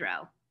free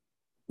throw.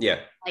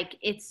 Yeah. Like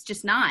it's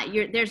just not.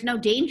 There's no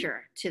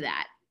danger to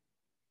that.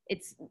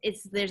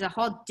 There's a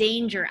whole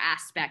danger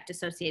aspect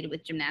associated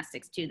with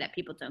gymnastics too that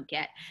people don't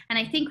get. And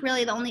I think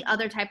really the only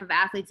other type of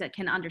athletes that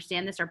can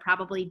understand this are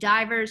probably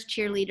divers,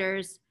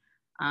 cheerleaders,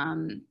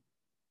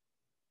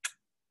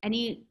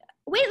 any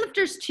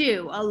weightlifters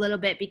too, a little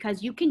bit,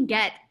 because you can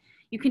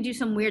do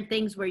some weird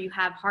things where you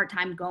have hard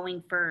time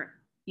going for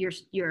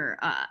your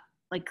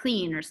like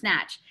clean or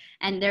snatch.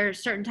 And there are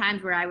certain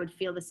times where I would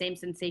feel the same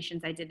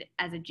sensations I did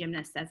as a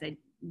gymnast as I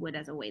would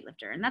as a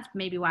weightlifter. And that's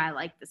maybe why I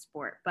like the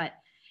sport. But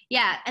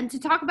yeah, and to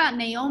talk about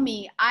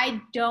Naomi, I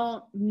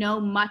don't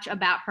know much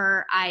about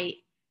her. I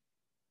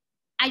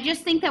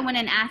just think that when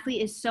an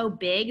athlete is so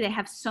big, they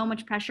have so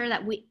much pressure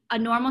that a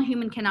normal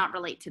human cannot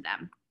relate to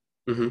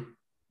them.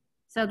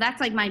 So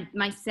that's like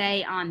my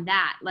say on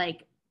that.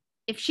 Like,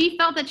 if she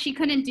felt that she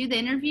couldn't do the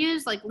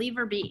interviews, like, leave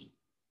her be.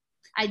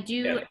 I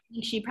think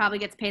she probably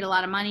gets paid a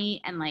lot of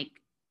money, and like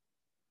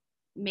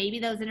maybe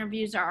those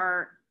interviews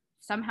are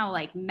somehow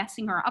like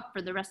messing her up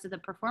for the rest of the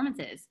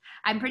performances.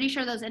 I'm pretty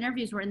sure those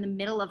interviews were in the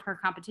middle of her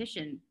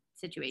competition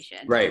situation.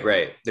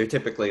 Right. They're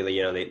typically,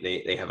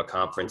 they have a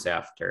conference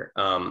after.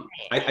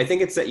 I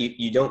think it's that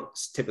you don't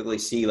typically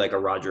see like a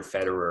Roger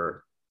Federer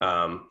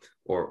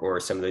or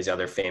some of these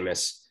other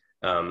famous.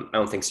 I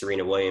don't think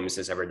Serena Williams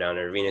has ever done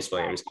it, or Venus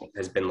Williams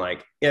has been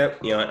like,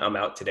 I'm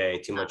out today,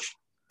 too much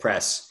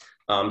press.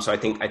 So I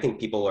think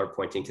people are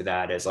pointing to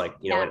that as like,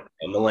 a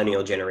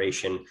millennial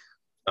generation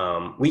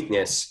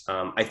weakness.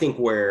 I think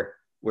where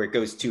it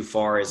goes too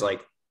far is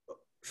like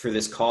for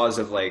this cause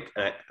of like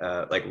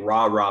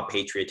rah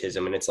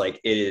patriotism, and it's like,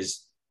 it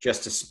is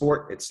just a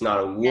sport. It's not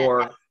a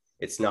war.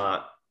 It's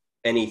not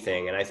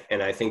anything.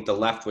 And I think the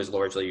left was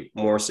largely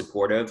more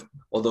supportive,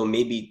 although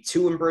maybe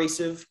too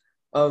embracive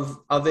of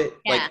it.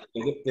 Like,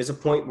 there's a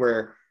point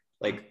where,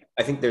 like,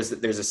 I think there's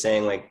a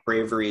saying like,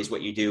 bravery is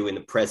what you do in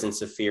the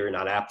presence of fear,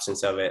 not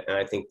absence of it. And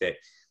I think that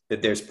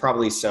there's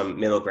probably some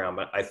middle ground,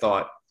 but I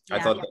thought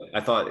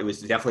it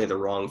was definitely the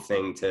wrong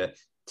thing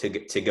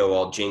to go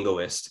all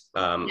jingoist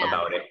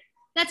about it.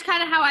 That's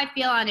kind of how I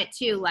feel on it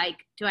too. Like,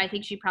 do I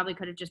think she probably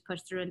could have just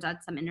pushed through and done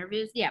some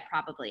interviews? Yeah,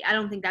 probably. I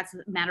don't think that's a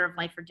matter of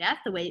life or death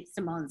the way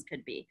Simone's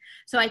could be.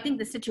 So I think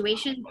the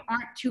situations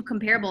aren't too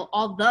comparable,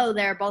 although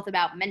they're both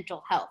about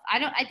mental health.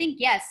 I think,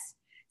 yes,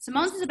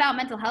 Simone's is about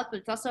mental health, but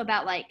it's also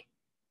about like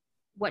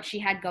what she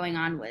had going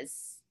on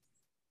was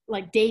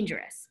like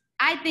dangerous.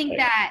 I think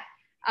that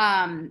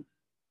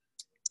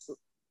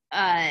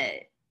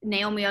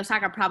Naomi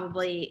Osaka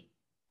probably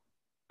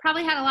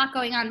had a lot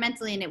going on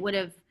mentally, and it would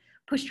have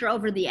pushed her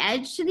over the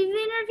edge to these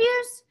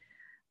interviews.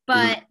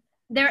 But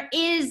there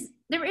is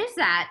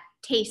that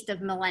taste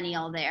of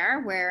millennial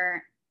there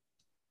where,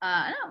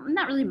 no,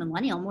 not really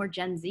millennial, more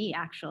Gen Z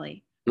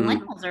actually.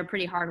 Millennials are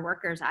pretty hard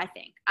workers, I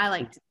think. I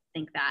like to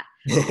think that.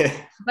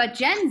 But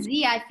Gen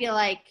Z, I feel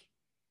like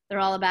they're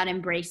all about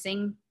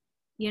embracing,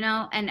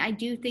 and I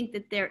do think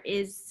that there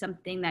is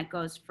something that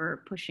goes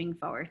for pushing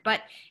forward.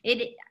 But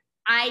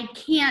I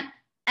can't,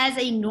 as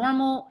a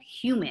normal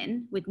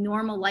human with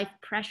normal life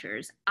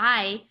pressures,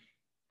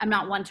 I'm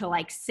not one to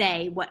like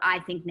say what I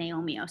think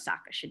Naomi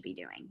Osaka should be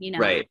doing,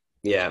 Right.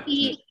 Yeah.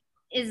 She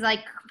is like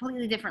a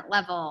completely different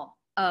level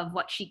of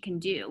what she can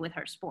do with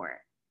her sport.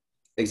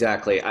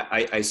 Exactly.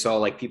 I saw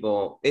like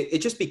people, it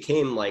just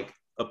became like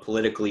a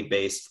politically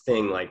based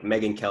thing. Like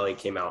Megyn Kelly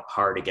came out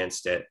hard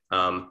against it.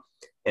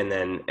 And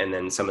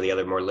then some of the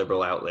other more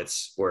liberal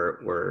outlets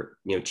were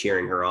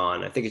cheering her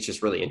on. I think it's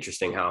just really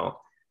interesting how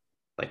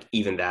like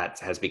even that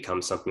has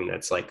become something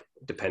that's like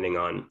depending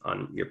on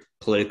your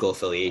political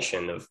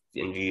affiliation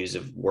in views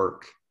of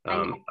work,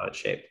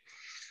 shape.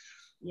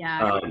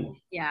 Yeah.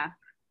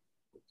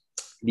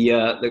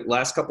 The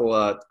last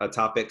couple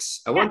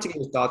topics, I wanted to get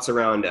your thoughts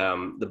around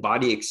the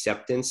body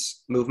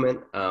acceptance movement.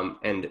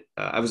 And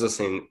I was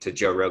listening to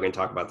Joe Rogan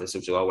talk about this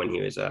as well when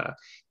he was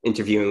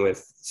interviewing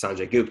with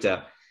Sanjay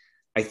Gupta.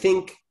 I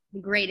think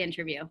great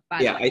interview.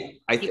 Yeah, I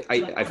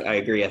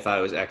agree. I thought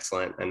it was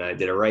excellent, and I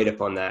did a write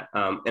up on that.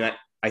 And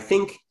I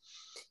think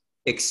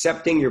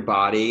accepting your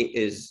body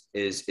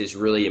is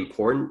really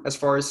important as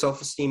far as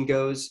self-esteem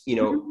goes.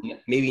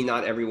 Maybe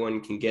not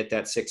everyone can get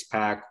that six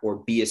pack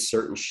or be a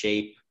certain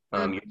shape.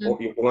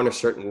 You're born a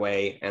certain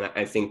way, and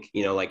I think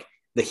like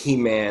the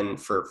He-Man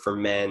for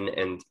men,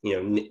 and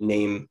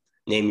name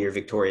your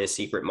Victoria's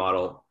Secret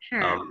model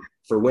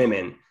for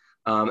women.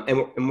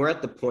 And we're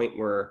at the point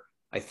where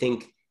I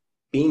think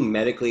being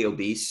medically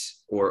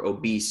obese or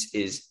obese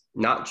is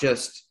not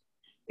just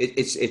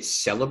it's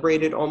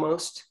celebrated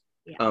almost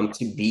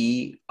to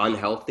be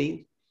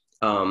unhealthy,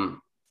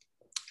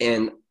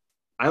 and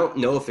I don't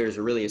know if there's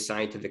really a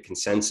scientific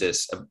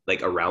consensus of,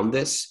 like around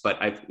this, but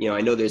I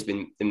know there's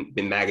been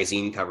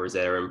magazine covers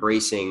that are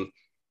embracing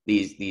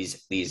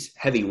these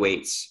heavy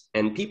weights,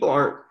 and people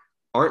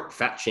aren't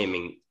fat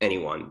shaming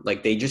anyone.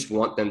 Like they just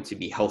want them to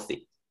be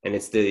healthy, and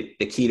it's the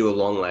key to a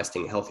long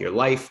lasting, healthier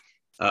life.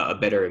 A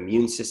better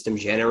immune system,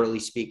 generally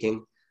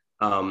speaking.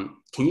 Can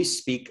you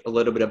speak a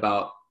little bit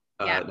about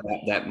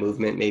that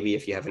movement, maybe,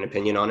 if you have an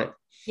opinion on it?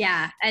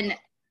 Yeah, and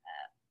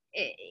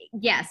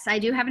yes, I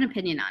do have an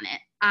opinion on it.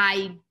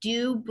 I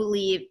do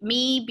believe,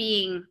 me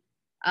being,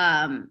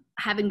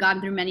 having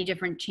gone through many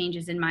different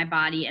changes in my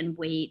body and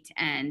weight,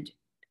 and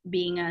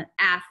being an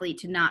athlete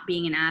to not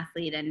being an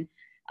athlete,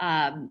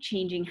 and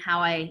changing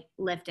how I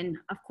lift, and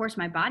of course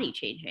my body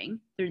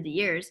changing through the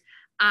years,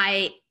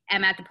 I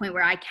am at the point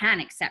where I can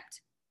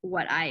accept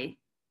what I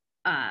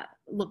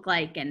look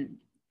like and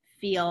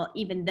feel,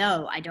 even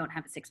though I don't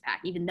have a six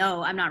pack, even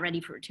though I'm not ready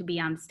to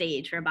be on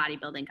stage for a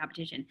bodybuilding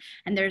competition.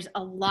 And there's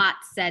a lot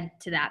said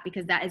to that,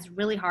 because that is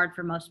really hard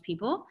for most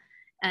people,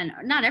 and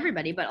not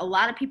everybody, but a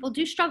lot of people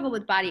do struggle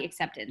with body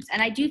acceptance. And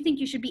I do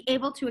think you should be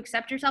able to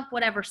accept yourself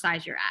whatever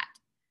size you're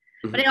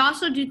at. But I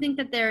also do think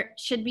that there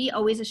should be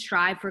always a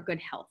strive for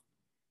good health.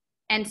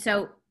 And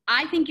so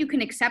I think you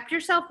can accept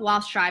yourself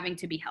while striving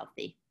to be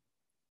healthy.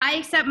 I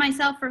accept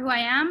myself for who I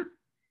am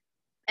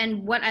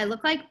and what I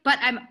look like, but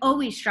I'm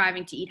always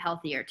striving to eat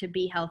healthier, to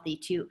be healthy,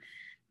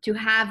 to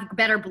have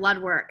better blood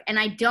work. And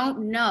I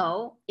don't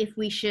know if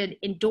we should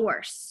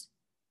endorse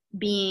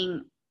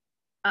being,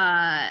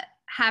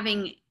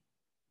 having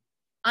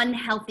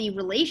unhealthy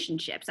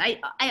relationships. I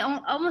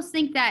almost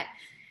think that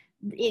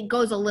it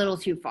goes a little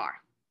too far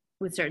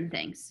with certain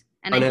things.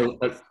 And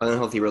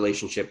unhealthy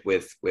relationship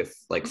with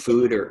like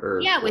food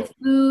or with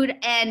food.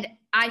 And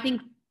I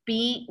think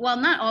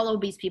not all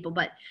obese people,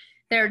 but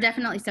there are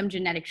definitely some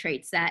genetic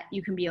traits that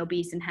you can be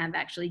obese and have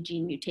actually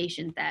gene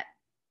mutations that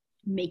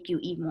make you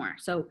eat more.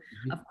 So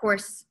of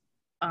course,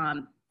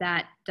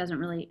 that doesn't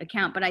really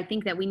account, but I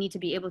think that we need to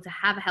be able to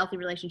have a healthy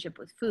relationship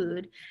with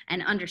food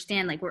and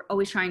understand, like, we're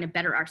always trying to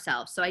better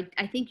ourselves. So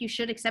I think you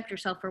should accept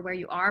yourself for where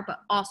you are, but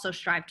also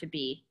strive to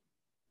be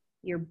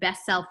your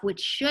best self, which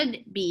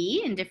should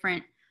be in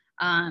different,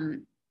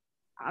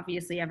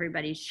 obviously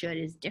everybody's should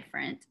is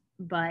different,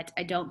 but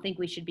I don't think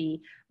we should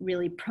be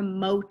really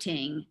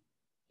promoting,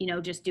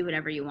 just do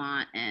whatever you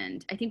want.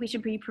 And I think we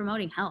should be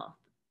promoting health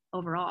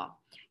overall.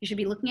 You should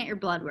be looking at your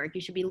blood work.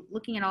 You should be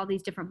looking at all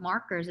these different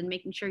markers and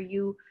making sure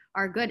you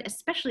are good,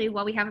 especially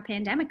while we have a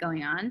pandemic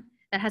going on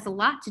that has a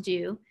lot to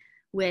do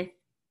with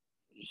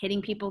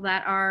hitting people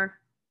that are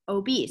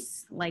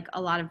obese, like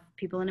a lot of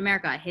people in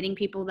America, hitting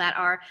people that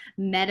are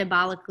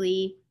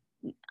metabolically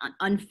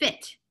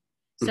unfit.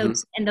 So,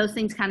 and those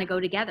things kind of go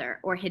together,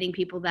 or hitting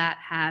people that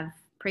have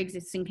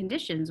pre-existing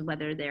conditions,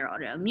 whether they're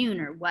autoimmune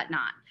or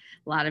whatnot,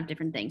 a lot of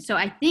different things. So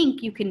I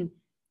think you can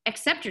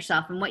accept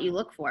yourself and what you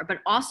look for, but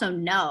also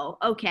know,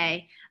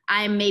 okay,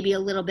 I'm maybe a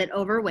little bit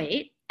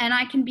overweight and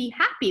I can be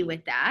happy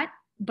with that,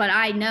 but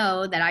I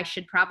know that I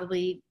should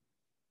probably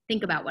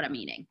think about what I'm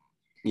eating.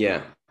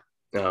 Yeah.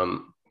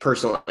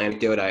 Personal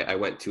anecdote, I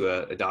went to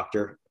a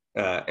doctor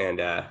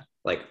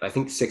like I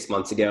think 6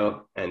 months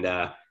ago, and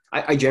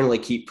I generally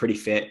keep pretty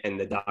fit, and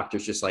the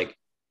doctor's just like,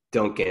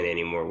 don't gain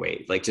any more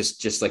weight. Like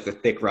just like the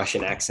thick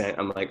Russian accent.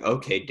 I'm like,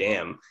 okay,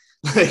 damn,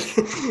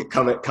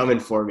 like coming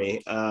for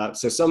me.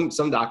 So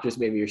some doctors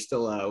maybe are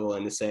still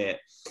willing to say it.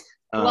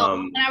 Well,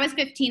 when I was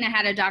 15, I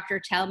had a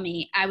doctor tell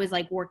me I was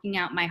like working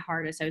out my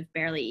hardest. I was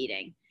barely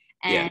eating.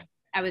 And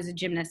I was a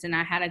gymnast, and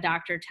I had a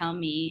doctor tell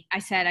me, I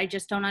said, I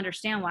just don't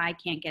understand why I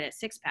can't get a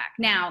six pack.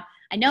 Now,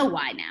 I know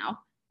why now,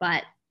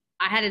 but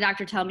I had a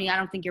doctor tell me, I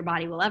don't think your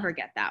body will ever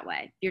get that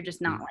way. You're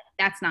just not like,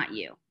 that's not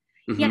you.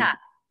 Mm-hmm. Yeah.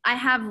 I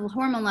have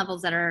hormone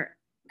levels that are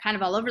kind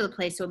of all over the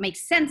place. So it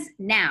makes sense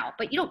now,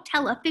 but you don't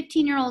tell a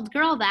 15-year-old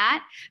girl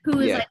that who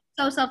is like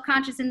so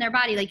self-conscious in their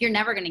body, like you're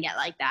never going to get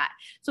like that.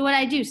 So what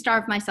I do,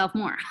 starve myself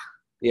more.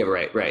 Yeah.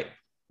 Right.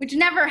 Which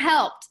never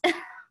helped.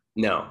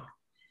 No.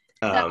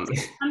 So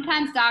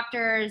sometimes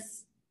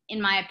doctors,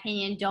 in my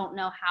opinion, don't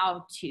know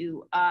how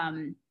to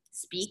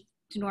speak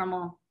to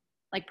normal,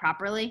 like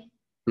properly,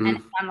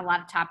 and on a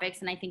lot of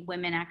topics. And I think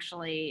women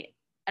actually,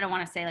 I don't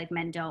want to say like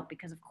men don't,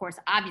 because of course,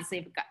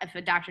 obviously, if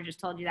a doctor just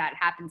told you that, it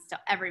happens to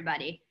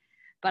everybody.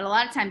 But a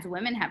lot of times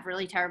women have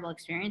really terrible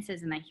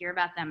experiences, and I hear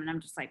about them and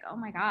I'm just like, oh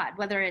my God,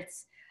 whether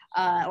it's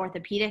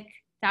orthopedic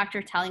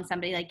doctor telling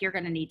somebody like, you're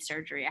going to need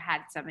surgery. I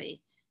had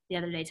somebody the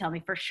other day tell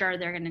me for sure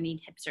they're going to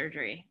need hip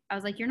surgery. I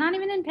was like, you're not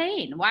even in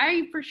pain. Why are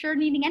you for sure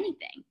needing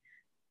anything?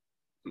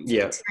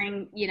 Yeah.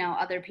 Hearing,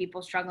 other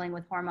people struggling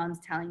with hormones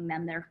telling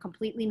them they're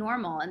completely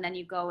normal. And then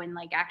you go and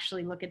like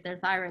actually look at their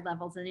thyroid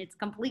levels and it's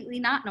completely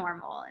not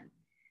normal. And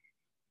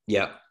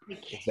yeah,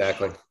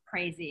 exactly.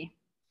 Crazy.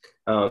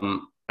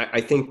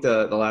 I think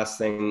the last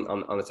thing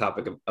on the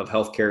topic of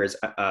healthcare is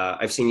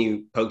I've seen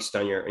you post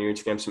on your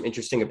Instagram some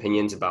interesting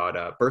opinions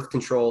about birth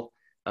control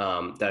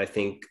that I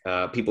think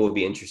people would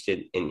be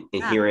interested in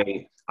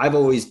hearing. I've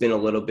always been a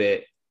little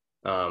bit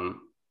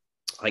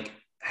like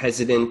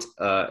hesitant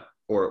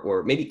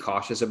or maybe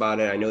cautious about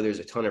it. I know there's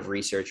a ton of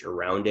research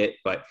around it,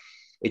 but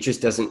it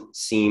just doesn't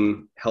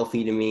seem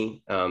healthy to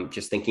me.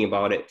 Just thinking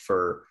about it,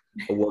 for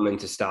a woman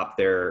to stop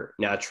their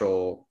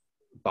natural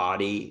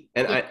body,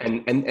 and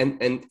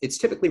it's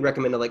typically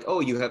recommended like, oh,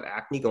 you have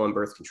acne, go on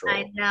birth control.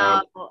 I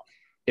know.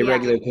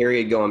 Irregular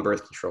period, go on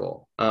birth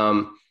control.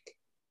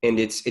 And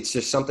it's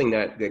just something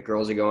that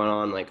girls are going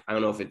on. Like, I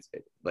don't know if it's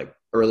like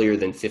earlier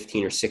than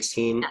 15 or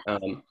 16,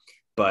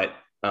 but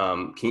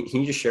can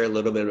you just share a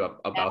little bit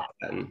about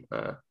that? And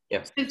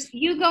So if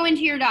you go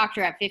into your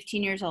doctor at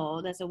 15 years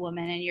old as a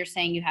woman and you're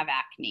saying you have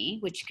acne,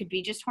 which could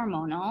be just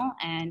hormonal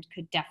and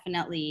could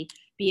definitely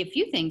be a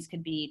few things,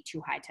 could be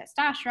too high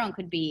testosterone,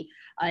 could be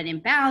an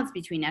imbalance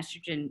between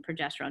estrogen,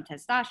 progesterone,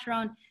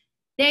 testosterone,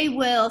 they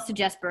will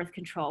suggest birth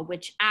control,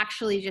 which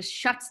actually just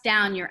shuts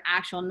down your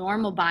actual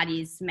normal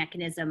body's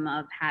mechanism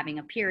of having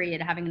a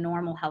period, having a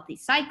normal healthy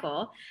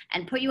cycle,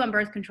 and put you on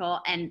birth control.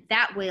 And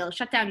that will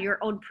shut down your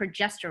own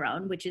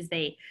progesterone, which is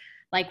a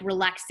like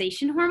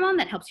relaxation hormone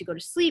that helps you go to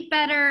sleep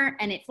better,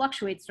 and it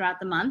fluctuates throughout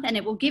the month, and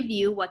it will give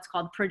you what's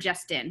called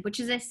progestin, which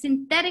is a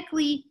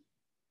synthetically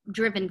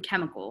driven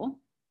chemical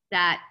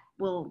that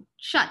will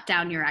shut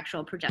down your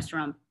actual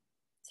progesterone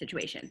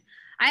situation.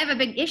 I have a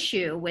big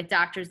issue with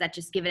doctors that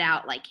just give it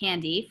out like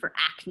candy for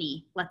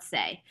acne, let's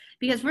say,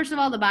 because first of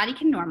all, the body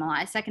can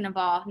normalize. Second of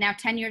all, now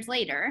 10 years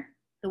later,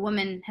 the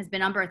woman has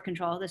been on birth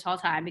control this whole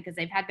time because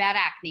they've had bad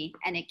acne,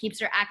 and it keeps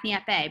their acne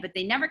at bay, but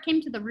they never came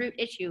to the root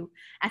issue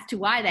as to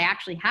why they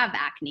actually have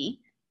acne.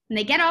 And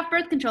they get off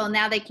birth control, and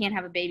now they can't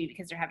have a baby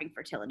because they're having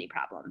fertility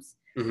problems.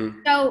 Mm-hmm.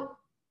 So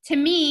to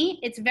me,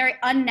 it's a very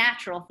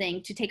unnatural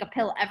thing to take a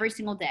pill every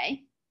single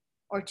day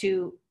or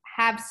to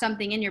have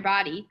something in your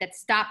body that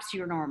stops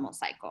your normal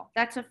cycle.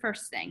 That's the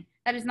first thing.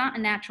 That is not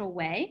a natural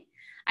way.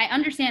 I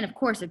understand, of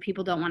course, if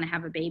people don't want to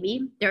have a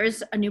baby. There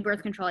is a new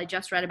birth control I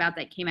just read about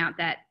that came out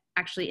that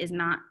actually is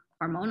not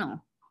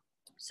hormonal.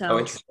 So,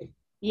 interesting.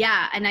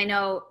 Yeah, and I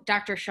know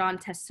Dr. Sean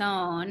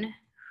Tassone,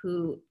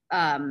 who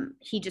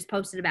he just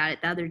posted about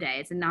it the other day.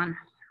 It's a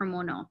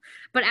non-hormonal.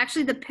 But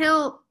actually the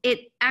pill,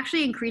 it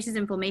actually increases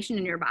inflammation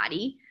in your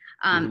body.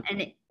 And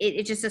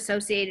it just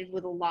associated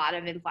with a lot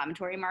of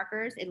inflammatory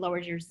markers. It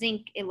lowers your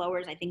zinc. It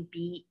lowers, I think,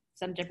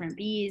 some different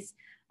Bs.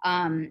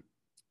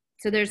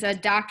 So there's a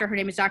doctor, her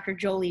name is Dr.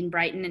 Jolene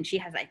Brighton, and she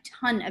has a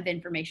ton of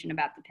information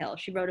about the pill.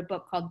 She wrote a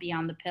book called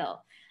Beyond the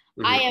Pill.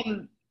 Mm-hmm. I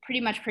am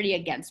pretty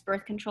against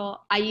birth control.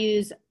 I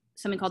use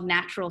something called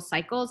Natural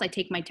Cycles. I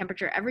take my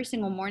temperature every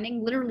single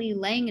morning, literally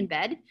laying in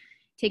bed,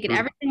 take it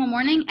every single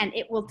morning, and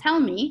it will tell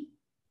me,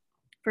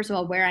 first of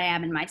all, where I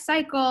am in my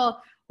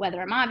cycle,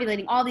 whether I'm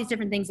ovulating, all these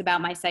different things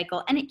about my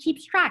cycle, and it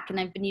keeps track. And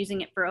I've been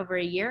using it for over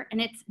a year, and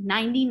it's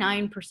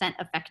 99%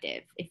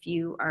 effective if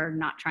you are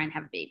not trying to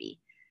have a baby.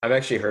 I've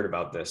actually heard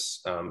about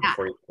this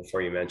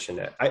before you mentioned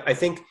it. I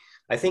think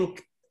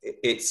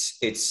is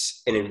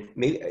it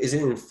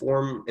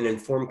an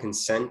informed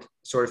consent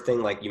sort of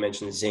thing, like you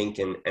mentioned zinc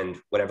and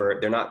whatever.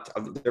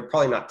 They're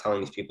probably not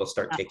telling these people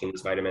start taking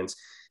these vitamins,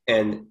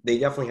 and they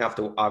definitely have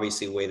to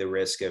obviously weigh the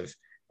risk of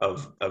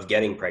of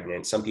getting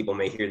pregnant. Some people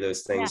may hear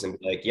those Yeah. things and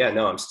be like, yeah,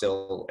 no, I'd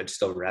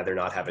still rather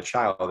not have a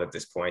child at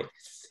this point.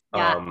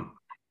 Yeah.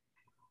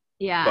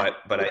 Yeah.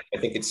 But I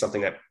think it's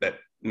something that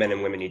men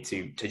and women need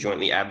to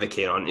jointly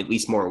advocate on, at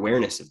least more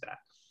awareness of that.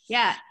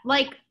 Yeah.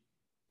 Like,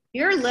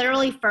 you're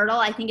literally fertile.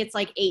 I think it's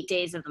like 8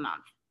 days of the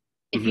month.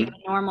 If you have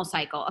a normal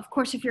cycle. Of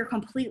course, if you're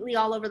completely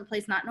all over the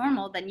place, not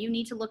normal, then you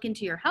need to look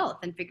into your health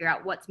and figure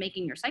out what's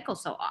making your cycle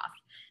so off.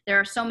 There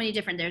are so many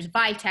different, there's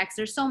Vitex,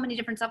 there's so many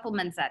different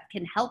supplements that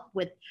can help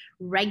with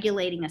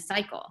regulating a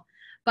cycle.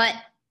 But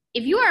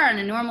if you are on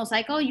a normal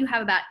cycle, you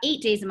have about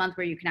 8 days a month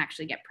where you can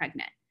actually get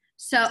pregnant.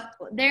 So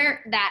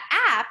that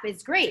app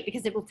is great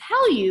because it will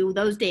tell you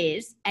those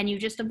days and you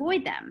just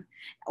avoid them.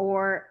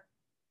 Or,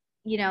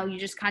 you know, you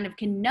just kind of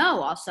can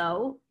know.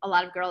 Also, a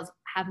lot of girls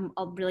have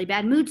really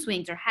bad mood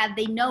swings, or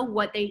they know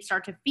what they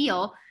start to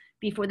feel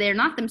before they're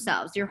not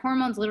themselves. Your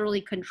hormones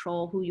literally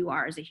control who you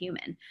are as a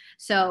human.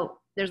 So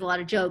there's a lot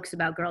of jokes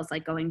about girls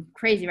like going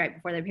crazy right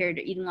before their period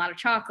or eating a lot of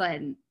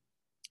chocolate. And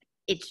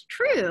it's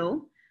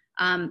true.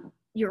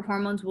 Your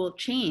hormones will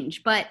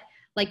change. But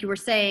like you were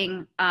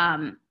saying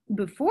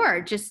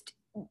before,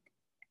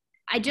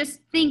 I just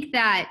think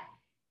that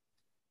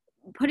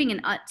putting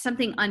in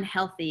something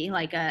unhealthy,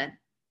 like a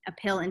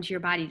pill into your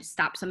body to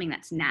stop something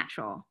that's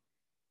natural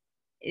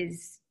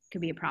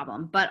could be a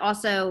problem. But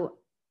also,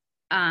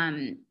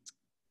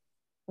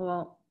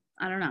 well,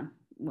 I don't know.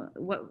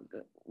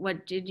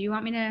 What did you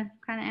want me to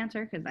kind of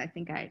answer? Because I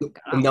think I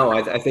got off. No,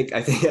 I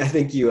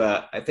think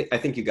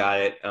you got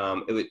it.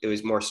 It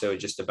was more so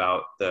just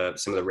about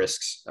some of the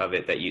risks of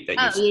it that you.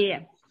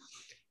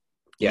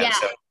 Yeah.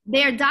 So.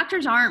 Their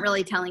doctors aren't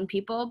really telling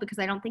people because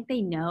I don't think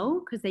they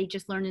know, because they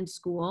just learn in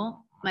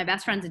school. My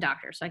best friend's a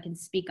doctor, so I can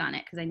speak on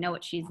it because I know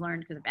what she's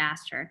learned because I've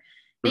asked her.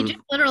 They just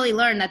literally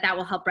learn that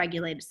will help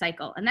regulate a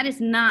cycle, and that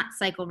is not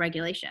cycle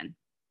regulation.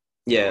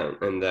 Yeah,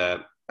 and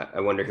I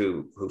wonder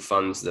who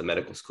funds the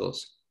medical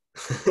schools.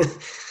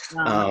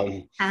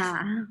 Right.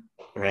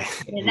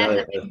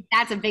 Yeah,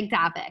 that's a big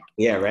topic.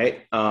 Yeah,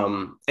 right.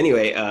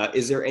 Anyway,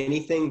 is there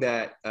anything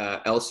that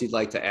else you'd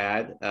like to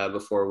add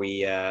before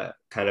we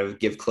kind of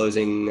give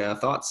closing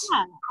thoughts?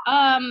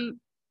 Yeah.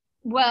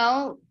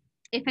 Well,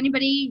 if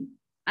anybody,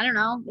 I don't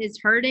know, is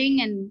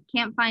hurting and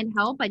can't find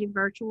help, I do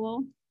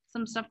virtual,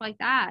 some stuff like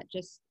that.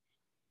 Just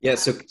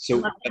so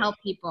love to help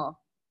people.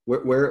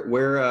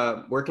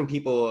 Where can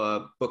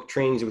people book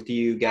trainings with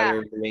you,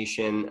 gather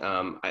information?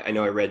 I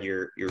know I read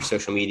your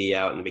social media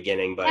out in the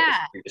beginning, but if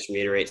you just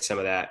reiterate some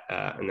of that,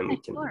 and then we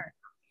can. Sure.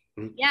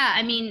 Yeah,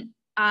 I mean,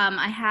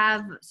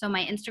 so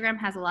my Instagram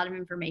has a lot of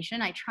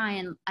information.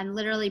 I'm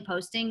literally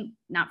posting,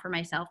 not for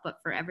myself, but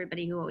for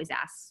everybody who always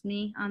asks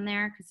me on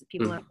there, because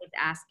people are always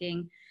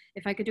asking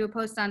if I could do a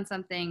post on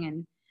something,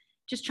 and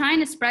just trying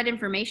to spread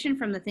information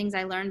from the things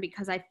I learned,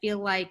 because I feel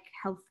like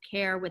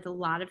healthcare with a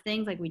lot of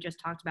things, like we just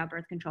talked about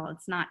birth control,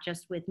 it's not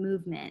just with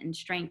movement and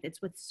strength,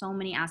 it's with so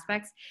many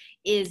aspects,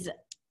 it's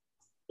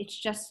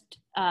just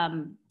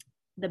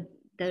the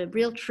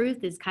real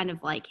truth is kind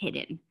of like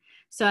hidden.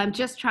 So I'm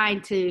just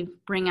trying to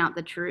bring out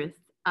the truth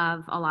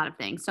of a lot of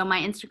things. So my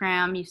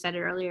Instagram, you said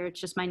it earlier,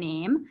 it's just my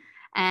name,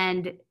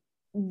 and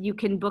you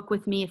can book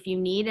with me if you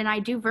need. And I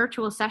do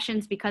virtual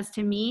sessions because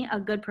to me, a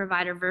good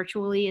provider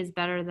virtually is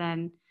better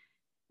than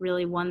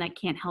really one that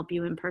can't help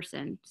you in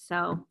person.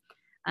 So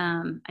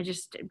I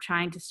just am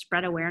trying to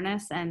spread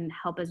awareness and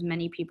help as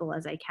many people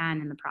as I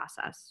can in the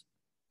process.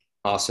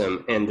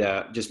 Awesome. And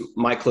just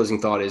my closing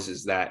thought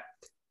is that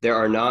there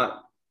are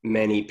not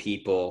many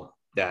people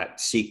that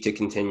seek to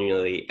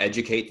continually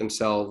educate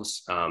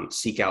themselves,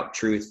 seek out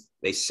truth.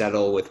 They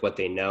settle with what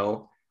they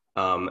know,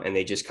 and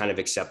they just kind of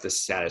accept the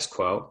status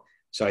quo.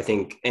 So I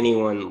think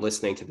anyone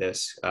listening to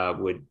this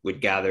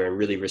would gather and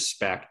really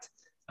respect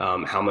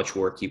how much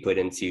work you put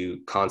into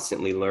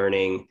constantly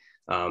learning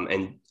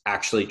and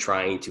actually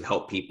trying to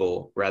help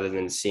people rather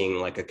than seeing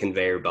like a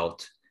conveyor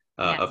belt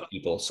of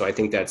people. So I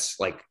think that's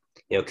like,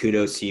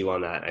 kudos to you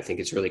on that. I think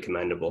it's really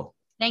commendable.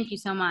 Thank you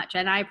so much.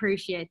 And I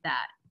appreciate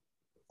that.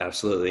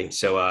 Absolutely.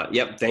 So,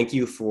 thank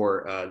you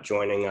for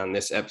joining on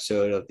this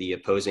episode of the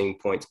Opposing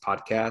Points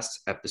podcast,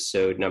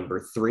 episode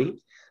number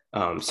 3.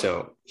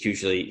 So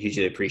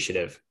hugely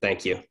appreciative.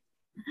 Thank you.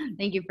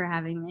 Thank you for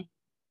having me.